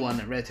to do one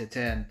and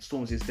and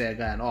Stormzy's there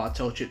going, I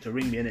tell Chip to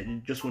ring me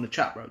and just want to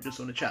chat, bro, just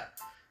want to chat.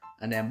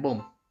 And then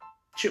boom,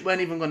 Chip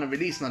weren't even going to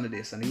release none of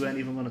this, and he weren't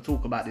even going to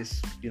talk about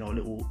this,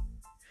 little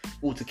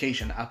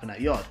altercation that happened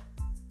at Yard.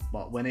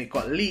 But when it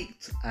got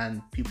leaked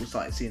and people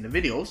started seeing the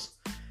videos,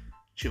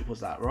 Chip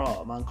was like,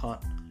 raw, man,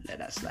 can't let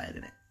that slide,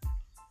 innit?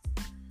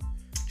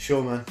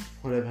 Sure, man.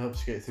 Whatever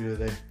helps you get through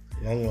the day.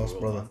 Long lost,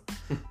 brother.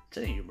 I'm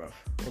telling you, bruv.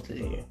 I'm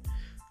telling you.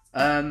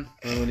 And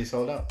when he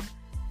sold out?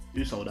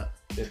 Who sold that?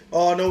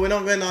 Oh no, we're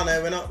not going down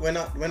there.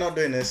 We're not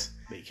doing this.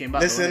 But he came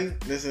back.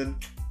 Listen.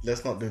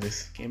 Let's not do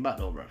this. Came back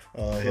though, bruv.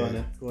 Oh,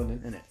 Go on then.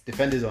 Innit?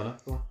 Defend his honour.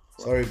 Go on.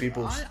 Sorry,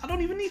 people. I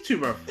don't even need to,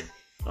 bruv.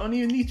 I don't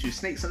even need to.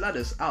 Snakes and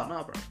Ladders out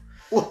now, bruv.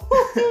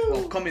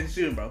 Well, coming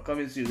soon, bro.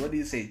 Coming soon. What do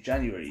you say?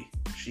 January.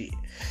 Shit.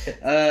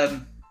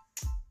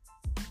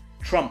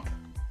 Trump.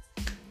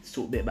 Let's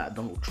talk a bit about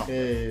Donald Trump.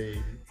 Hey.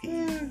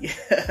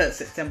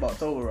 September,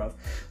 October, bro.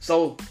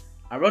 So,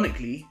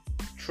 ironically,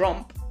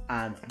 Trump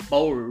and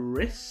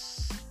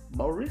Boris.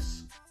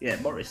 Yeah,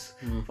 Boris.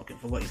 Fucking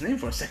forgot his name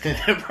for a second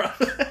there, bro.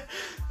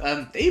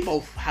 They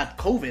both had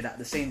COVID at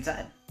the same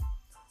time.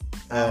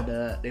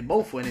 And they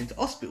both went into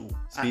hospital at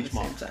the Speech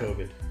same marks time.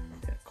 COVID.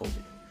 Yeah,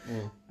 COVID.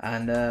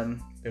 And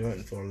They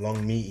went for a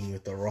long meeting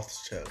with the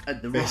Rothschild.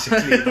 at the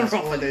Basically, that's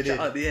all they did.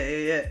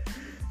 Yeah.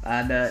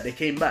 And they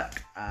came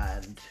back,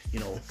 and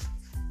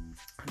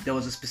there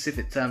was a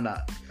specific term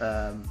that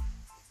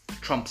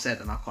Trump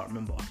said, and I can't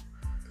remember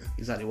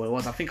exactly what it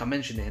was. I think I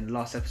mentioned it in the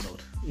last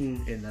episode,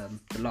 in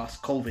the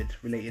last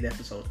COVID-related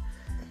episode.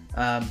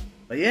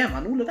 But yeah,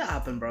 man, all of that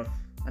happened, bro.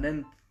 And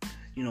then,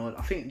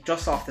 I think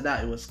just after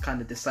that, it was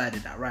kind of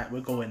decided that, right,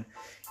 we're going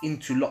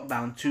into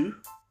lockdown 2.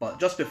 But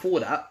just before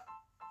that,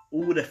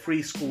 all the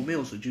free school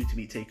meals were due to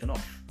be taken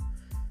off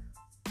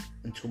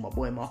until my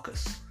boy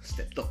Marcus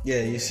stepped up.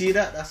 Yeah, you see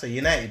that? That's a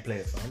United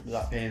player, fam.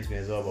 That pains me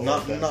as well. But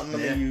Not well done.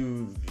 none of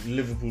you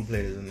Liverpool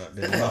players and that.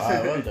 There's Alright,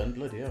 nothing. well done,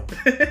 bloody hell.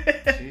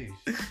 Jeez.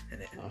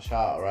 Oh,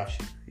 shout out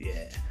Rashid.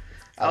 Yeah.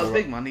 That was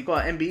big, man. He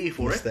got an MBE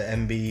for It's it. the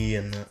MBE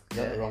and that. He's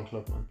at the wrong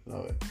club, man.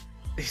 Love it.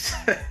 He's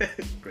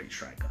great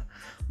striker.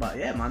 But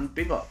yeah, man,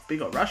 big up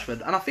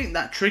Rashford. And I think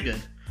that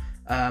triggered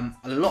a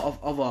lot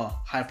of other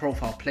high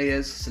profile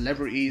players,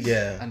 celebrities,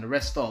 and the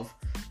rest of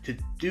to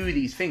do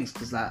these things.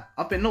 Because like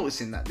I've been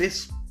noticing that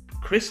this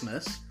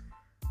Christmas,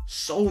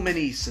 so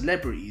many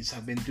celebrities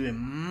have been doing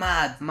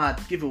mad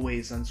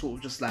giveaways and sort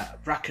of just like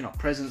racking up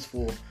presents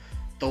for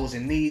those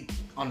in need,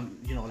 on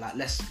like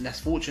less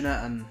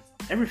fortunate and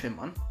everything,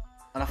 man.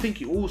 And I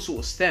think it all sort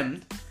of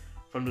stemmed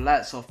from the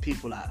likes of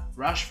people like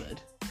Rashford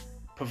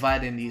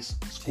providing these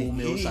school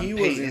meals and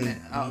paying it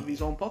out of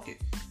his own pocket.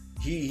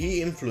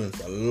 He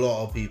influenced a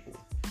lot of people.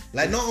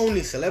 Like, not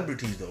only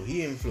celebrities though,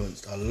 he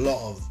influenced a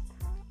lot of,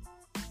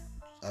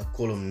 I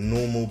call them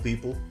normal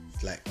people,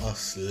 like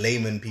us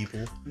layman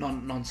people.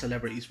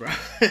 Non-celebrities, bro.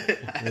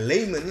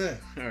 Layman,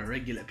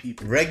 Regular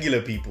people.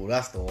 Regular people,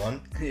 that's the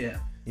one. Yeah.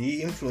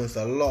 He influenced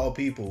a lot of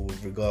people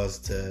with regards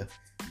to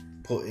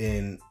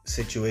putting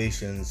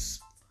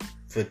situations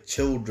for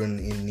children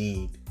in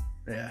need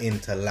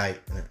into light.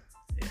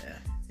 Yeah.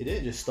 He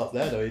didn't just stop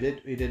there though.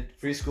 He did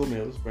free school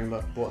meals,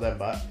 brought them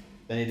back.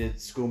 Then he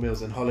did school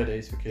meals and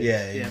holidays for kids.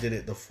 Yeah, he did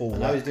it the full.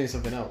 And now he's doing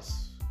something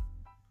else.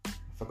 I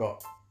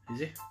forgot.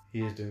 Is he?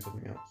 He is doing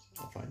something else.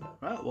 I'll find out.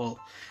 Right, well,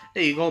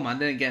 there you go, man.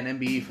 Didn't get an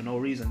MBE for no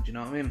reason, do you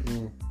know what I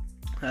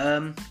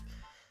mean?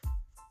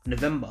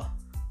 November,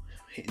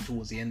 hitting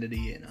towards the end of the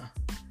year now.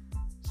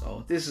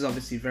 So this is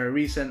obviously very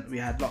recent. We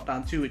had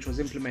lockdown 2, which was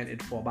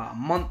implemented for about a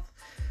month.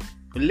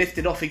 We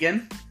lifted off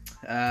again,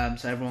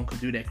 so everyone could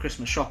do their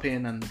Christmas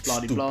shopping and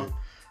blah de blah.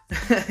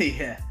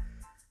 Yeah.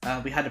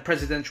 We had a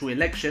presidential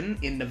election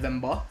in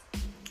November,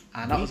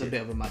 and that was a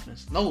bit of a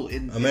madness. No,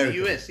 in the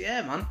US,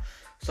 yeah, man.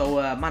 So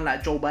a man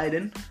like Joe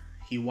Biden,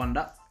 he won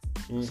that.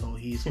 So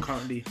he's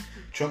currently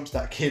Trump's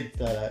that kid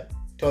that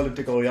told him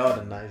to go yard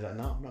and that. He's like,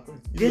 no, I'm not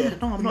going. Yeah,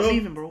 no, I'm not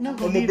leaving, bro. No, I'm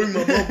gonna bring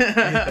my mom.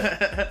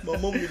 My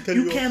mom will tell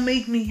you. You can't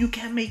make me. You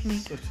can't make me.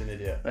 Such an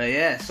idiot.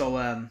 Yeah.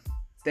 So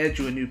they're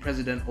due a new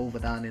president over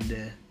down in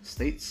the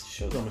States.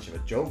 Shows how much of a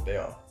joke they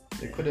are.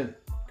 They couldn't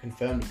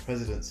confirm the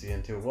presidency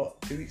until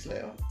what? 2 weeks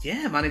later.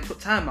 Yeah, man, it took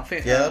time. I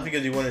think. Yeah, that's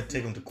because he wanted to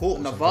take him to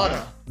court.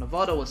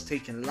 Nevada was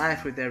taking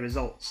life with their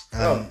results.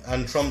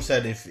 And Trump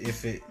said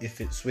if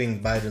it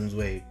swings Biden's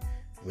way,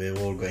 we're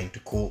all going to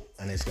court,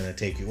 and it's going to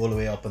take you all the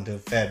way up until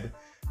Feb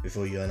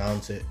before you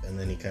announce it, and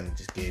then he kind of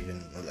just gave in.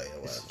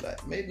 It's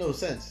like, made no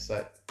sense. It's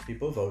like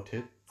people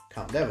voted,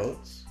 count their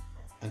votes,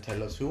 and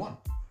tell us who won.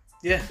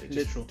 Yeah, It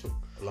just literal. took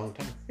a long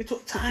time. It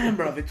took time,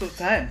 bruv. It took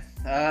time.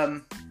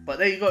 But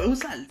there you go. It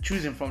was like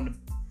choosing from the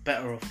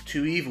better of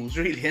two evils,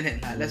 really,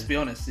 innit? Like, let's be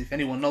honest. If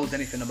anyone knows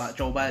anything about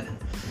Joe Biden,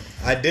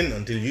 I didn't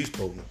until you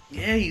told me.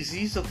 yeah,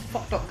 he's a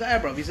fucked up guy,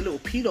 bruv. He's a little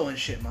pedo and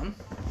shit, man.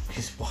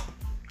 He's what?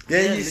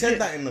 Yeah, you legit. said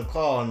that in the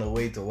car on the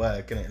way to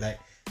work, innit? Like,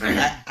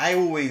 I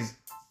always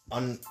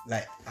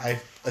I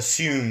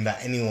assume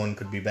that anyone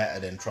could be better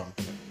than Trump.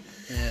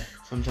 Yeah.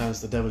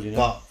 Sometimes the devil, you know.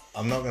 But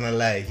I'm not gonna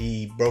lie,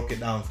 he broke it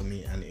down for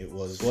me, and it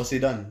was What's he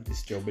done?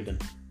 This Joe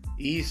Biden.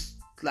 He's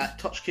like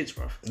touch kids,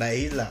 bro. like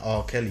he's like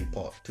R. Kelly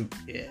part 2.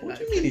 Yeah. What like,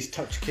 do you mean he's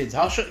touched kids?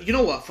 I'll show you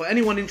know what, for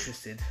anyone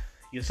interested,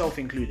 yourself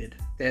included,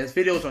 there's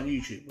videos on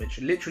YouTube which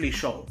literally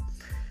show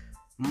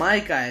my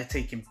guy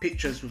taking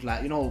pictures with,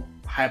 like, you know,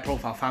 high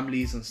profile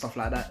families and stuff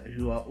like that,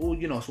 who are all,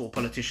 you know, sort of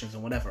politicians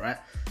and whatever, right?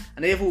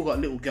 And they've all got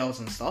little girls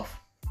and stuff,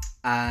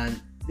 and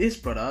this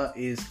brother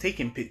is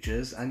taking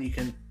pictures, and you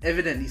can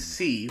evidently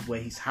see where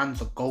his hands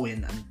are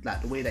going, and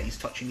like the way that he's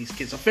touching these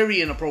kids are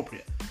very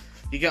inappropriate.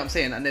 You get what I'm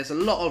saying? And there's a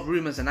lot of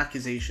rumours and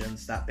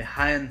accusations that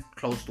behind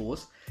closed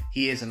doors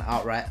he is an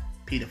outright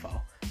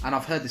paedophile. And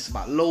I've heard this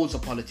about loads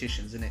of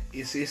politicians, and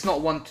it's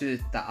not one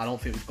that I don't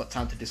think we've got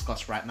time to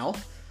discuss right now.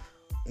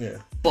 Yeah.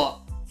 But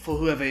for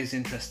whoever is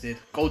interested,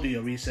 go do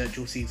your research.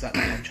 You'll see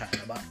exactly what I'm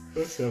chatting about.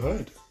 That's so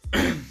hard.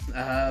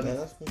 Yeah,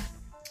 that's cool.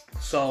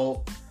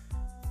 So,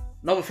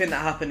 another thing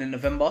that happened in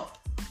November,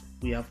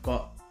 we have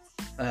got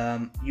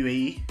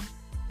UAE.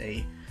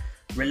 They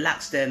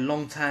relaxed their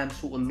long-time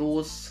sort of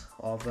laws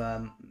of,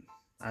 and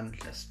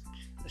let's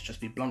just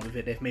be blunt with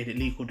it, they've made it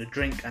legal to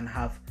drink and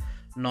have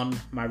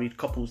non-married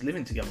couples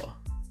living together,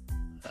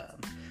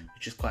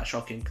 which is quite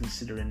shocking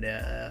considering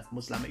they're a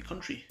Islamic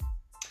country.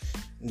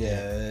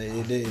 Yeah,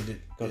 it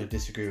did. Got to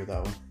disagree with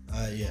that one.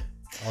 Yeah,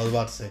 I was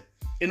about to say.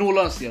 In all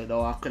honesty,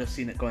 though, I could have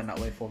seen it going that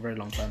way for a very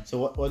long time. So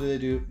what did they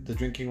do? The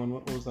drinking one,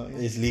 what was that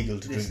again? It's legal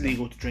to drink. It's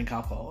legal to drink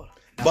alcohol.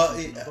 But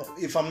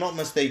if I'm not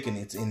mistaken,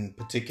 it's in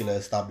particular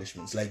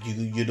establishments. Like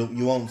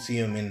you won't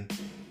see them in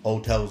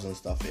hotels and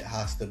stuff. It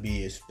has to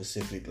be a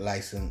specific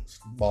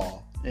licensed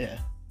bar. Yeah.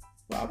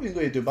 Well, I've been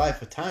going to Dubai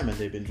for time and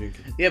they've been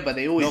drinking. Yeah, but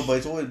they always... No, but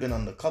it's always been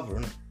undercover,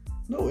 isn't it?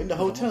 No, in the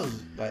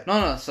hotels. Like,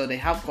 No, so they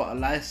have got a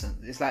license.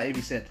 It's like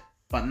Avi said.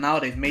 But now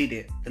they've made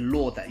it the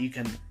law that you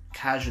can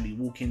casually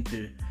walk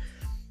into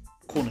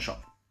corner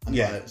shop and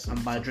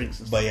buy drinks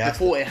and stuff.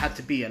 Before it had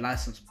to be a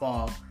licensed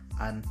bar,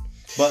 and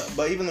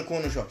but even the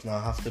corner shops now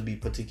have to be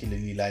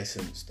particularly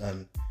licensed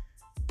and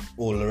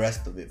all the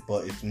rest of it,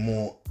 but it's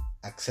more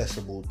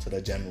accessible to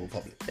the general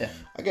public. Yeah.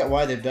 I get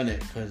why they've done it,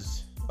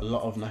 because a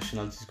lot of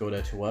nationalities go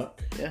there to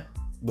work. Yeah.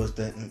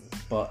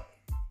 But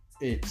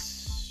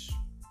it's,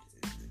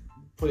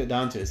 put it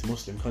down to it's a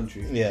Muslim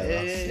country.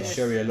 It's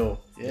Sharia law.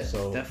 Yeah,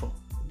 so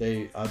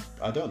definitely.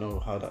 I don't know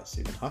how that's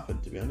even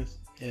happened, to be honest.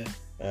 Yeah.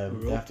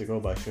 They have to go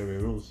by Sharia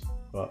rules.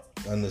 But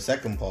and the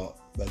second part,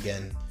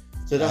 again,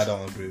 so I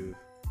don't agree with.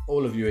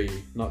 All of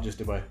UAE, not just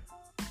Dubai.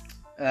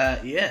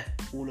 Yeah,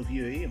 all of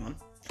UAE, man.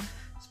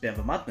 It's a bit of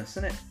a madness,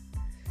 isn't it?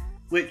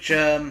 Which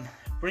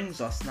brings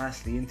us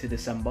nicely into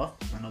December,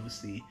 and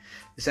obviously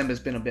December's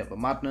been a bit of a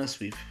madness.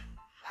 We've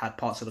had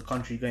parts of the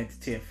country going to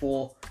tier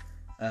 4.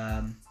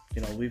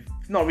 We've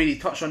not really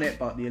touched on it,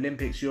 but the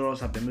Olympics, Euros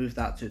have been moved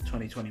out to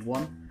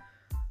 2021.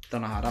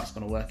 Don't know how that's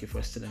going to work if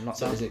we're still in lockdown.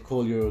 So is it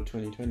called Euro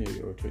 2020 or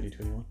Euro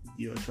 2021?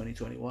 Euro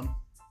 2021.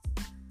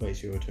 Wait,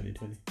 it's Euro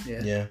 2020.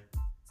 Yeah.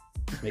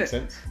 Makes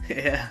sense.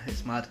 Yeah,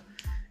 it's mad.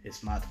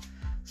 It's mad.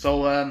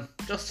 So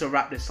just to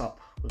wrap this up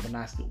with a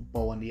nice little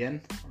bow on the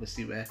end,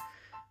 obviously we're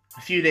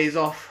a few days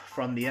off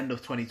from the end of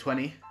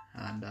 2020,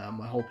 and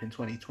we're hoping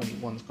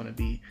 2021 is going to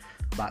be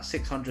about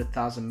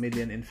 600,000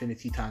 million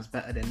infinity times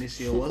better than this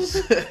year was.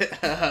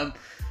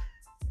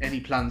 Any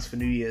plans for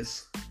New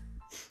Year's?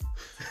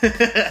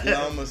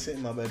 Yeah, I'm gonna sit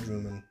in my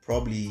bedroom and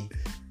probably.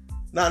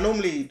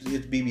 Normally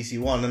it's BBC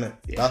One, isn't it?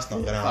 Yeah. That's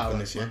not gonna happen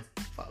this year.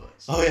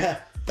 Fireworks. Oh yeah,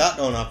 that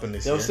don't happen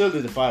this year. They'll still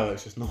do the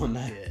fireworks, just no one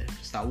there. Yeah,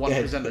 just that one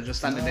presenter just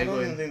standing there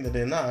going. I don't think that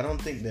they're not. I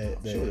don't think they're.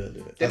 Sure they'll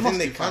do it. I think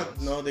they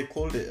can't. No, they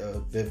called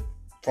it.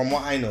 From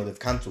what I know, they've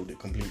cancelled it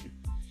completely.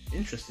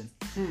 Interesting.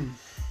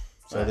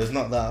 So there's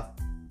not that.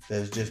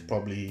 There's just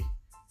probably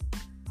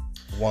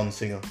one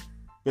singer.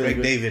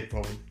 Craig David,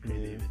 probably.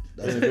 Been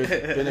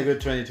a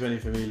good 2020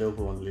 for me.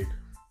 Liverpool won the league.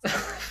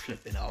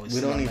 Flipping out.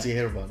 We don't need to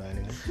hear about that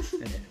anymore.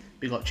 Yeah.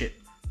 Big up Chip.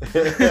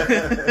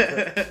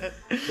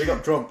 Big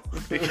up Trump.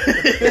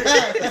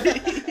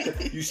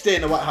 You stay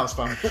in the White House,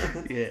 fam.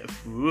 Yeah,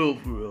 for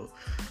real.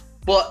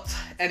 But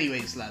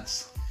anyways,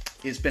 lads,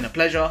 it's been a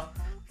pleasure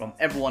from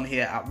everyone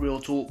here at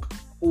Real Talk,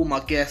 all my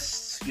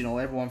guests,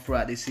 everyone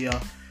throughout this year.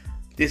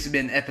 This has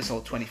been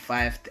episode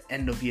 25, the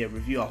end of year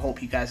review. I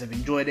hope you guys have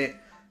enjoyed it,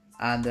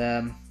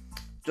 and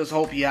just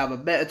hope you have a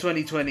better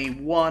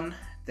 2021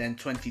 than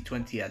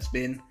 2020 has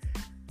been.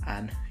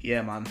 And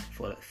yeah, man,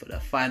 for the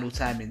final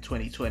time in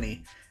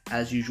 2020,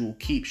 as usual,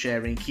 keep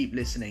sharing, keep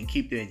listening,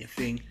 keep doing your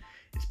thing.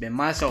 It's been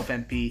myself,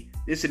 MP.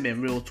 This has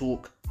been Real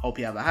Talk. Hope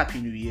you have a happy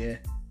new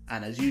year,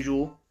 and as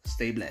usual,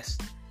 stay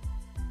blessed.